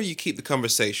simpler you keep the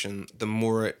conversation, the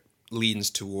more it leans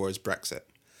towards Brexit.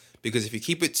 Because if you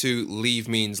keep it to leave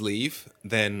means leave,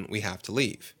 then we have to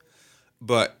leave.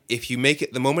 But if you make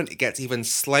it, the moment it gets even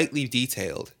slightly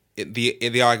detailed,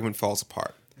 the argument falls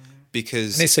apart.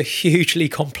 Because and it's a hugely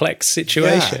complex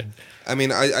situation. Yeah. I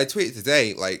mean, I tweeted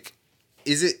today, like,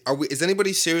 is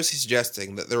anybody seriously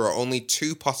suggesting that there are only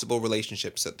two possible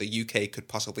relationships that the UK could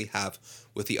possibly have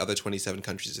with the other 27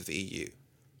 countries of the EU?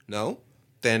 No.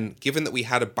 Then, given that we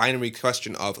had a binary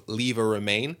question of leave or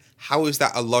remain, how is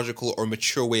that a logical or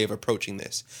mature way of approaching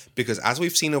this? Because as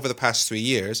we've seen over the past 3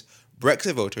 years,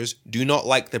 Brexit voters do not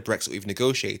like the Brexit we've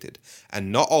negotiated,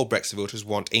 and not all Brexit voters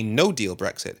want a no-deal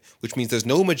Brexit, which means there's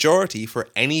no majority for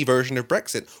any version of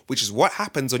Brexit, which is what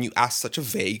happens when you ask such a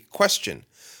vague question.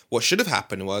 What should have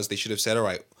happened was they should have said, all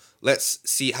right,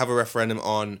 let's have a referendum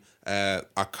on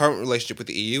our current relationship with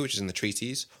the EU, which is in the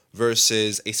treaties,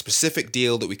 versus a specific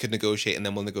deal that we could negotiate, and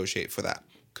then we'll negotiate for that.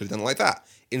 Could have done it like that.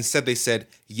 Instead, they said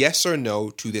yes or no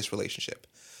to this relationship.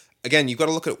 Again, you've got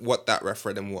to look at what that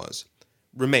referendum was.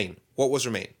 Remain. What was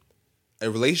Remain? A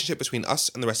relationship between us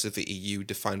and the rest of the EU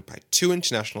defined by 2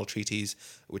 international treaties,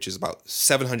 which is about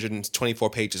 724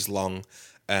 pages long.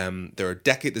 There's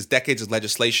decades of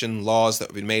legislation, laws that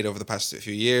have been made over the past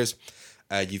few years.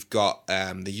 You've got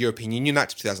the European Union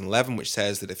Act of 2011, which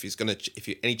says that if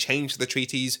any change to the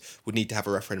treaties would need to have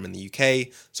a referendum in the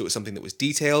UK. So it was something that was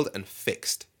detailed and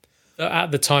fixed.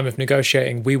 At the time of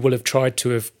negotiating, we will have tried to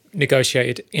have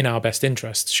negotiated in our best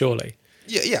interests, surely.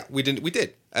 Yeah, we did.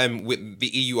 The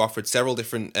EU offered several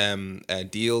different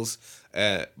deals,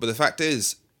 but the fact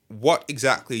is, what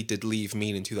exactly did leave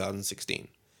mean in 2016?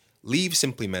 Leave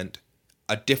simply meant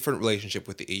a different relationship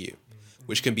with the EU,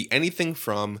 which can be anything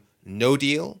from no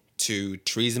deal to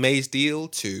Theresa May's deal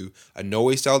to a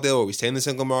Norway-style deal where we stay in the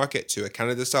single market to a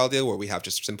Canada-style deal where we have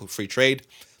just simple free trade.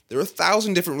 There are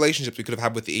 1,000 different relationships we could have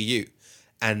had with the EU,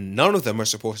 and none of them are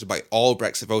supported by all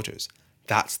Brexit voters.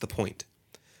 That's the point.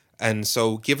 And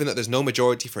so, given that there's no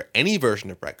majority for any version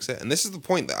of Brexit, and this is the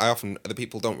point that the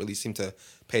people don't really seem to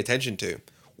pay attention to,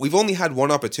 we've only had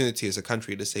one opportunity as a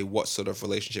country to say what sort of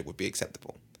relationship would be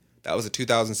acceptable. That was the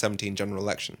 2017 general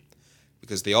election.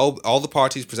 Because all the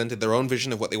parties presented their own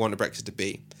vision of what they wanted Brexit to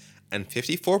be, and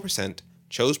 54%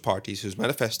 chose parties whose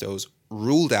manifestos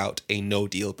ruled out a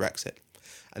no-deal Brexit.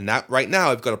 And that right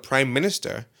now, I've got a Prime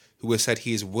Minister who has said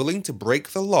he is willing to break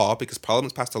the law because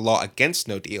Parliament's passed a law against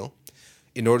no deal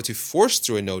in order to force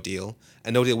through a no deal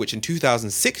which in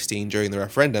 2016, during the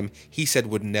referendum, he said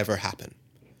would never happen.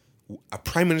 A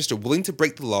Prime Minister willing to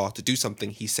break the law to do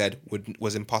something he said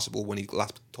was impossible when he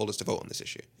last told us to vote on this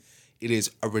issue. It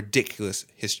is a ridiculous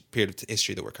period of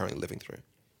history that we're currently living through.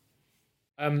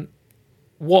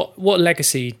 What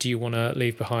legacy do you want to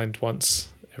leave behind once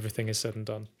everything is said and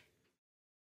done?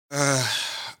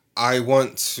 I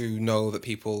want to know that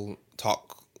people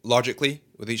talk logically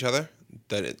with each other.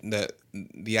 That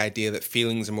the idea that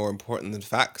feelings are more important than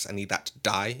facts, I need that to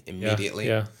die immediately.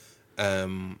 Yeah.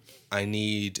 I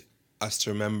need us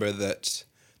to remember that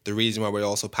the reason why we're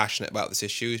all so passionate about this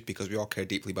issue is because we all care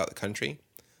deeply about the country.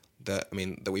 That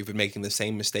we've been making the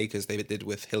same mistake as they did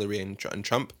with Hillary and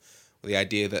Trump. The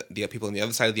idea that the people on the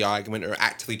other side of the argument are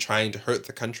actively trying to hurt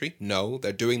the country. No,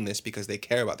 they're doing this because they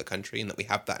care about the country and that we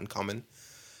have that in common.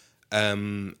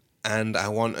 And I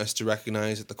want us to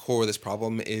recognize that the core of this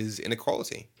problem is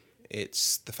inequality.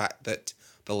 It's the fact that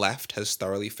the left has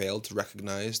thoroughly failed to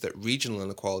recognize that regional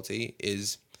inequality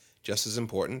is just as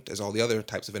important as all the other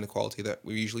types of inequality that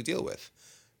we usually deal with.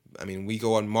 I mean, we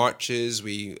go on marches,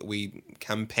 we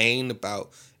campaign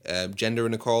about gender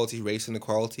inequality, race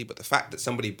inequality, but the fact that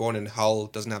somebody born in Hull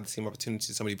doesn't have the same opportunity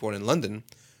as somebody born in London,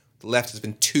 the left has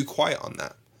been too quiet on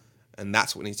that, and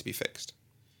that's what needs to be fixed.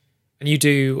 And you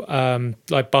do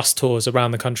like bus tours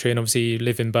around the country, and obviously you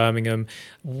live in Birmingham.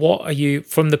 What are you,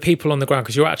 from the people on the ground,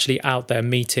 because you're actually out there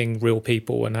meeting real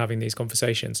people and having these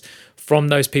conversations, from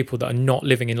those people that are not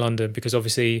living in London, because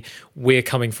obviously we're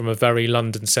coming from a very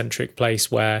London-centric place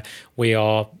where we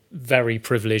are very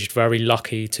privileged, very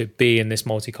lucky to be in this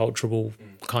multicultural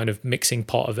kind of mixing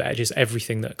pot of just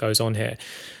everything that goes on here.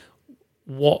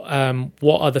 What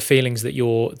are the feelings that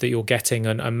you're getting,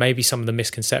 and maybe some of the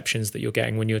misconceptions that you're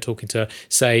getting when you're talking to,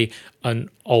 say, an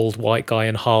old white guy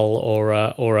in Hull or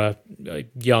a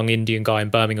young Indian guy in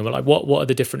Birmingham? Like, what are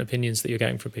the different opinions that you're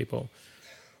getting from people?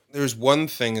 There's one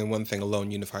thing and one thing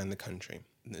alone unifying the country,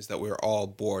 is that we're all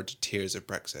bored to tears of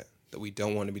Brexit, that we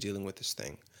don't want to be dealing with this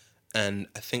thing. And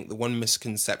I think the one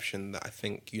misconception that I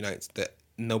think unites, that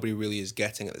nobody really is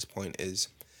getting at this point, is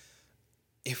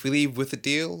if we leave with a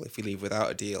deal, if we leave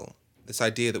without a deal, this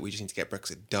idea that we just need to get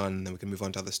Brexit done and then we can move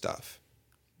on to other stuff.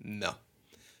 No.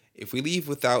 If we leave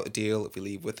without a deal, if we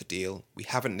leave with a deal, we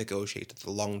haven't negotiated the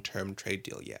long-term trade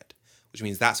deal yet, which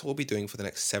means that's what we'll be doing for the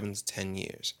next 7 to 10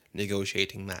 years,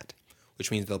 negotiating that, which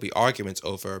means there'll be arguments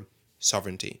over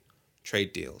sovereignty,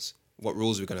 trade deals, what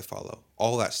rules we're going to follow,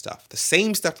 all that stuff. The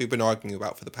same stuff we've been arguing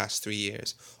about for the past 3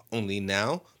 years, only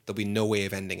now there'll be no way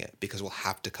of ending it because we'll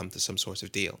have to come to some sort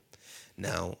of deal.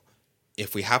 Now,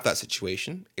 if we have that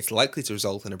situation, it's likely to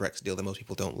result in a Brexit deal that most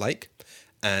people don't like.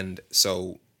 And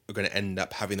so are going to end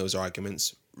up having those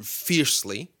arguments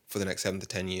fiercely for the next 7 to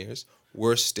 10 years.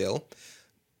 Worse still,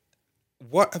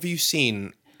 what have you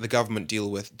seen the government do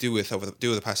over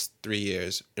the past 3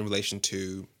 years in relation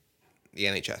to the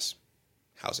NHS,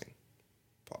 housing,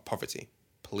 poverty,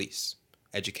 police,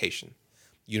 education,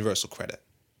 universal credit?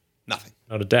 Nothing.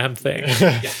 Not a damn thing.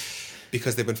 Yeah,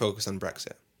 because they've been focused on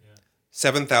Brexit.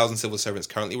 7,000 civil servants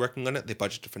currently working on it. They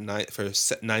budgeted for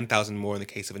 9,000 more in the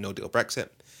case of a no-deal Brexit.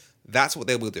 That's what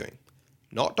they'll be doing.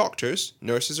 Not doctors,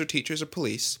 nurses or teachers or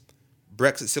police.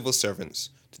 Brexit civil servants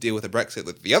to deal with a Brexit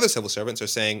that the other civil servants are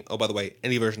saying, oh, by the way,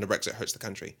 any version of Brexit hurts the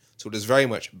country. So it is very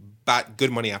much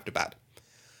good money after bad.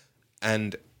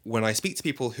 And when I speak to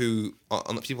people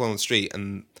on the street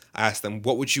and I ask them,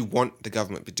 what would you want the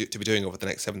government to be doing over the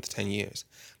next 7 to 10 years?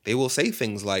 They will say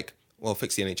things like, well,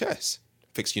 fix the NHS,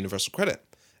 fix universal credit,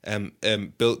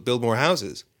 build more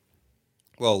houses.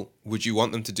 Well, would you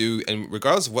want them to do, and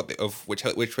regardless of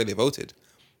which way they voted,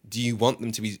 do you want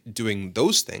them to be doing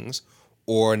those things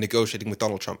or negotiating with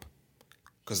Donald Trump?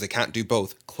 Because they can't do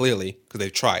both, clearly, because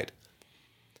they've tried.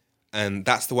 And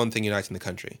that's the one thing uniting the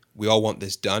country. We all want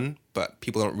this done, but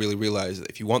people don't really realize that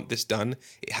if you want this done,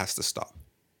 it has to stop.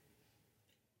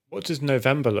 What does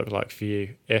November look like for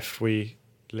you if we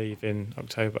leave in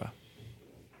October?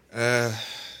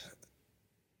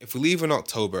 If we leave in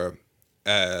October,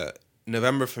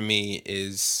 November for me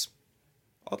is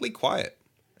oddly quiet.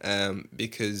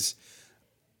 Because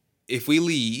if we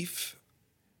leave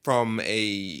from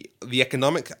the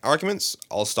economic arguments,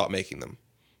 I'll stop making them.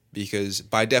 Because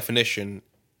by definition,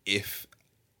 if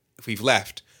we've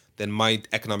left, then my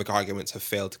economic arguments have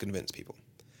failed to convince people.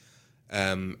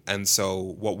 And so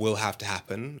what will have to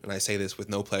happen, and I say this with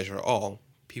no pleasure at all,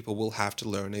 people will have to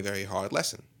learn a very hard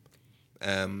lesson.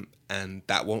 And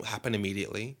that won't happen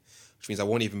immediately, which means I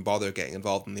won't even bother getting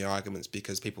involved in the arguments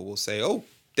because people will say, oh,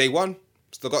 day one,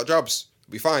 still got jobs,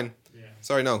 we'll be fine. Yeah.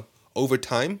 Sorry, no. Over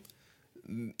time,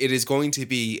 it is going to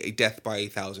be a death by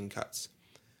 1,000 cuts.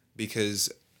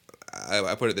 Because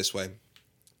I put it this way.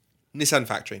 Nissan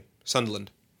factory,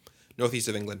 Sunderland, northeast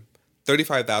of England.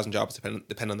 35,000 jobs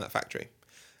depend on that factory.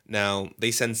 Now,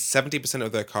 they send 70%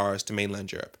 of their cars to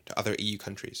mainland Europe, to other EU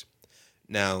countries.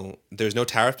 Now, there's no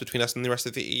tariff between us and the rest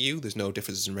of the EU. There's no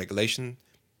differences in regulation.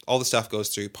 All the stuff goes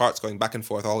through, parts going back and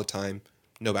forth all the time,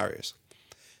 no barriers.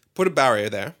 Put a barrier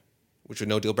there, which a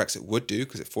no-deal Brexit would do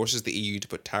because it forces the EU to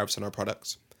put tariffs on our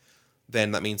products.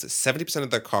 Then that means that 70%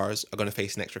 of their cars are going to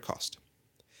face an extra cost.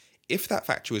 If that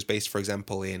factory was based, for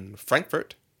example, in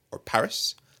Frankfurt or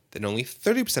Paris, then only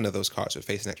 30% of those cars would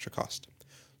face an extra cost.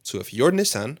 So if you're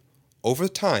Nissan, over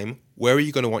time, where are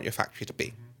you going to want your factory to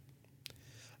be?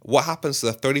 What happens to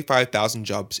the 35,000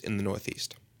 jobs in the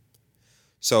Northeast?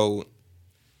 So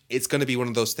it's going to be one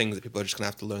of those things that people are just going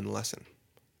to have to learn the lesson.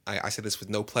 I say this with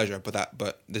no pleasure,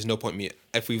 but there's no point in me.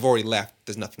 If we've already left,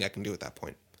 there's nothing I can do at that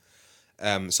point.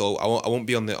 So I won't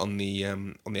be on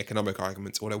the economic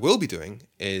arguments. What I will be doing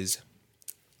is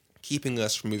keeping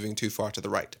us from moving too far to the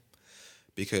right,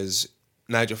 because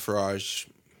Nigel Farage,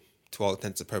 to all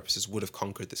intents and purposes, would have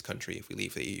conquered this country if we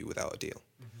leave the EU without a deal.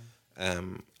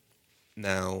 Mm-hmm.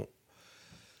 Now,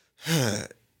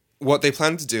 what they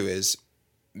plan to do is,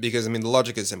 because, the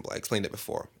logic is simple. I explained it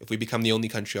before. If we become the only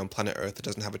country on planet Earth that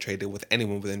doesn't have a trade deal with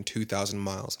anyone within 2,000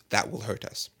 miles, that will hurt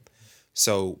us.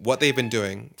 So what they've been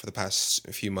doing for the past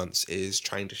few months is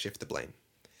trying to shift the blame.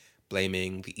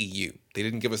 Blaming the EU. They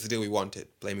didn't give us the deal we wanted.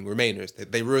 Blaming Remainers.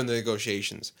 They ruined the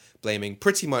negotiations. Blaming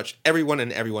pretty much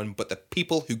everyone but the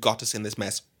people who got us in this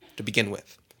mess to begin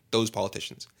with. Those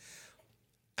politicians.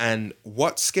 And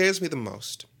what scares me the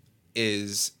most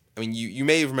is, you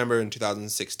may remember in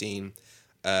 2016,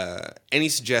 any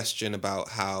suggestion about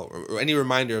how, or any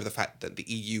reminder of the fact that the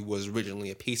EU was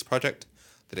originally a peace project,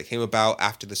 that it came about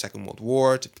after the Second World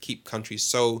War to keep countries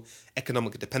so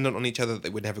economically dependent on each other that they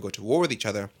would never go to war with each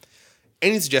other.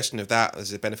 Any suggestion of that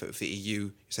as a benefit of the EU,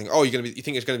 you're saying, oh, you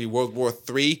think it's going to be World War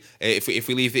III if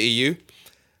we leave the EU?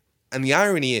 And the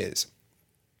irony is,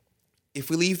 if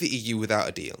we leave the EU without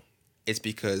a deal, it's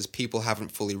because people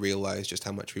haven't fully realized just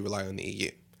how much we rely on the EU.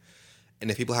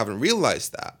 And if people haven't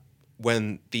realized that,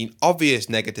 when the obvious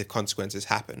negative consequences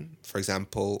happen, for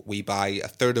example, we buy a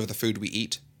third of the food we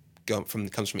eat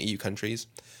comes from EU countries.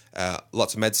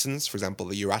 Lots of medicines, for example,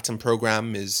 the Euratom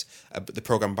program is the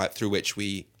program through which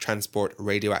we transport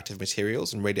radioactive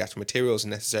materials, and radioactive materials are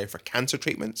necessary for cancer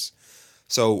treatments.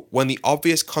 So when the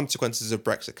obvious consequences of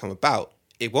Brexit come about,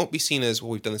 it won't be seen as,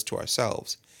 well, we've done this to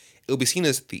ourselves. It'll be seen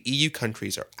as the EU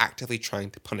countries are actively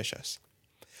trying to punish us.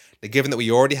 Now, given that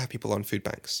we already have people on food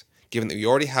banks, given that we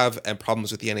already have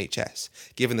problems with the NHS,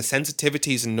 given the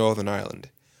sensitivities in Northern Ireland,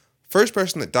 first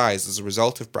person that dies as a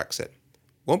result of Brexit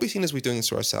won't be seen as we're doing this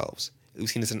to ourselves. It will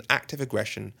be seen as an act of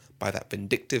aggression by that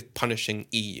vindictive, punishing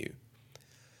EU.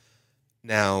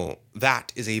 Now,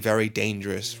 that is a very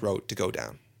dangerous road to go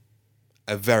down.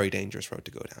 A very dangerous road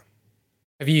to go down.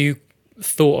 Have you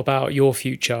thought about your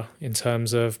future in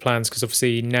terms of plans? Because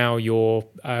obviously now you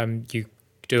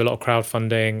do a lot of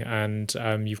crowdfunding,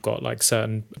 and you've got like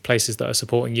certain places that are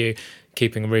supporting you,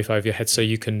 keeping a roof over your head so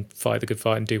you can fight the good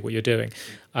fight and do what you're doing.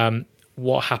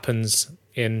 What happens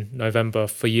in November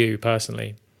for you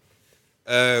personally?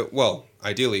 Well,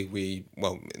 ideally,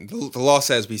 the law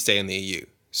says we stay in the EU.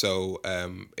 So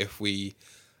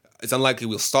it's unlikely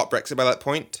we'll stop Brexit by that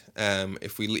point.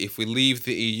 If we leave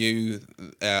the EU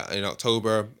in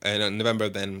October and in November,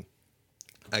 then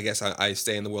I guess I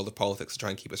stay in the world of politics to try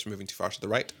and keep us from moving too far to the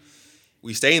right.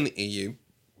 We stay in the EU,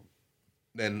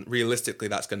 then realistically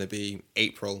that's going to be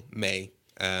April, May,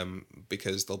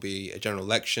 because there'll be a general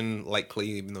election,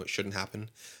 likely, even though it shouldn't happen,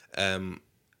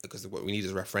 because what we need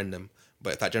is a referendum.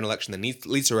 But if that general election then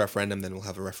leads to a referendum, then we'll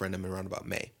have a referendum around about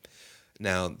May.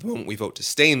 Now, the moment we vote to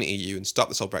stay in the EU and stop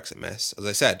this whole Brexit mess, as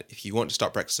I said, if you want to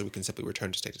stop Brexit so we can simply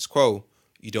return to status quo,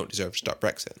 you don't deserve to stop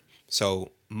Brexit. So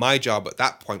my job at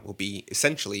that point will be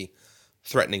essentially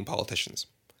threatening politicians.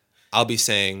 I'll be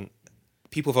saying,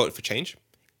 people voted for change.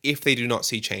 If they do not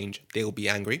see change, they will be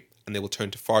angry and they will turn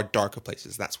to far darker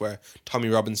places. That's where Tommy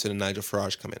Robinson and Nigel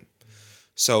Farage come in.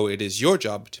 So it is your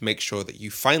job to make sure that you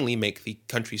finally make the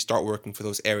country start working for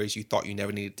those areas you thought you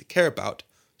never needed to care about.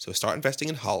 So start investing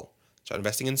in Hull. Start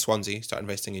investing in Swansea, start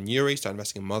investing in Newry, start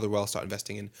investing in Motherwell, start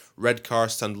investing in Redcar,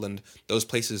 Sunderland, those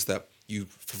places that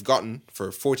you've forgotten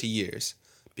for 40 years.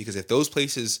 Because if those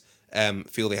places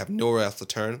feel they have nowhere else to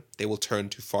turn, they will turn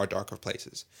to far darker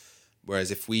places.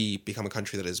 Whereas if we become a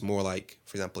country that is more like,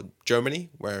 for example, Germany,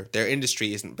 where their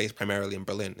industry isn't based primarily in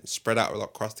Berlin, it's spread out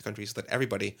across the country so that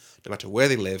everybody, no matter where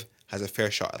they live, has a fair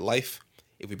shot at life.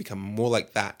 If we become more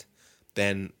like that,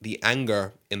 then the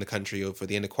anger in the country over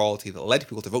the inequality that led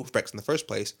people to vote for Brexit in the first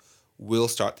place will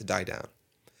start to die down.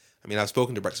 I mean, I've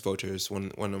spoken to Brexit voters,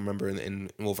 one I remember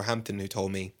in Wolverhampton, who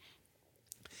told me,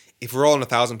 if we're all on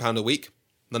 £1,000 a week,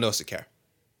 none of us would care.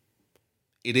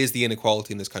 It is the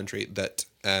inequality in this country that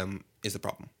is the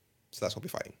problem. So that's what we're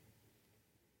fighting.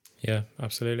 Yeah,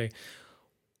 absolutely.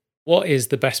 What is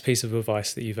the best piece of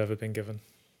advice that you've ever been given?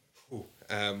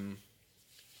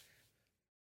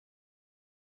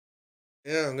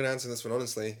 Yeah, I'm going to answer this one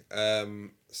honestly.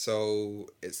 So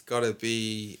it's got to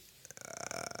be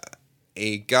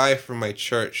a guy from my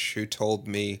church who told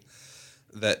me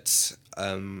that,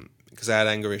 because I had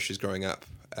anger issues growing up,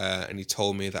 and he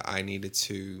told me that I needed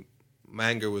to, my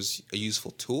anger was a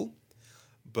useful tool,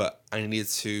 but I needed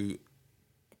to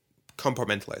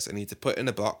compartmentalize. I needed to put it in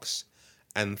a box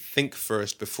and think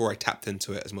first before I tapped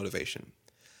into it as motivation.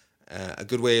 A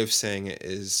good way of saying it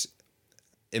is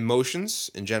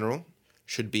emotions in general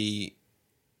should be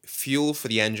fuel for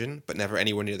the engine, but never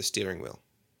anywhere near the steering wheel.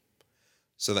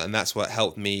 And that's what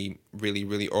helped me really,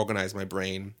 really organize my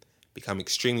brain, become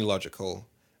extremely logical,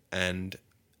 and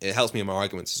it helps me in my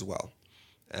arguments as well.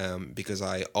 Because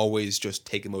I always just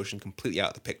take emotion completely out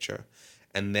of the picture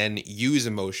and then use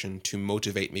emotion to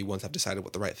motivate me once I've decided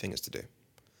what the right thing is to do.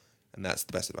 And that's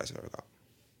the best advice I've ever got.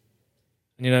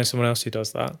 And you know someone else who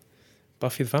does that?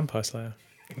 Buffy the Vampire Slayer.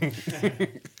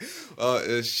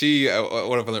 Well, she,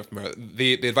 what have I learned from her?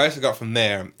 The advice I got from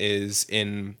there is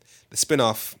in the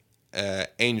spin-off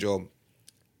Angel.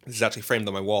 This is actually framed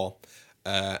on my wall.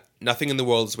 Nothing in the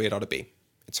world is the way it ought to be.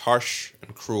 It's harsh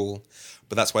and cruel,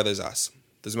 but that's why there's us.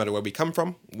 Doesn't matter where we come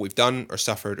from, what we've done or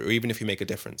suffered, or even if you make a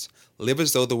difference. Live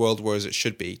as though the world were as it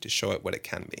should be to show it what it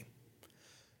can be.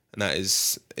 And that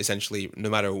is essentially, no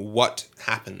matter what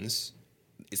happens,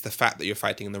 it's the fact that you're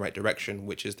fighting in the right direction,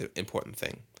 which is the important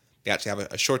thing. They actually have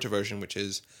a shorter version, which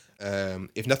is,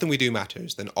 if nothing we do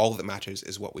matters, then all that matters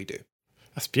is what we do.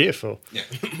 That's beautiful. Yeah.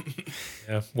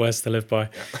 Yeah, words to live by.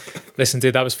 Yeah. Listen,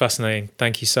 dude, that was fascinating.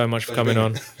 Thank you so much for coming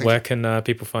on. Where can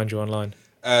people find you online?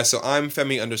 So I'm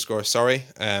Femi_sorry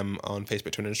on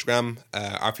Facebook, Twitter, and Instagram.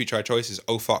 Our future, our choice is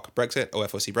OFOC Brexit,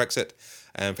 OFOC Brexit,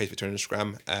 Facebook, Twitter, and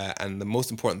Instagram. And the most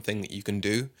important thing that you can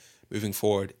do moving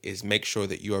forward is make sure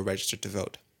that you are registered to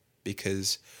vote,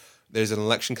 because there's an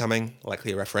election coming,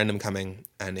 likely a referendum coming,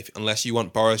 and unless you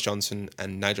want Boris Johnson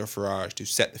and Nigel Farage to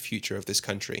set the future of this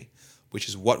country, which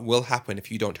is what will happen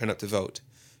if you don't turn up to vote,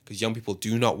 because young people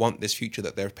do not want this future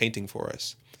that they're painting for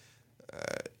us,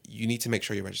 you need to make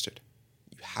sure you're registered.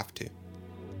 You have to.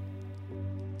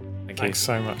 Thanks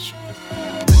so much.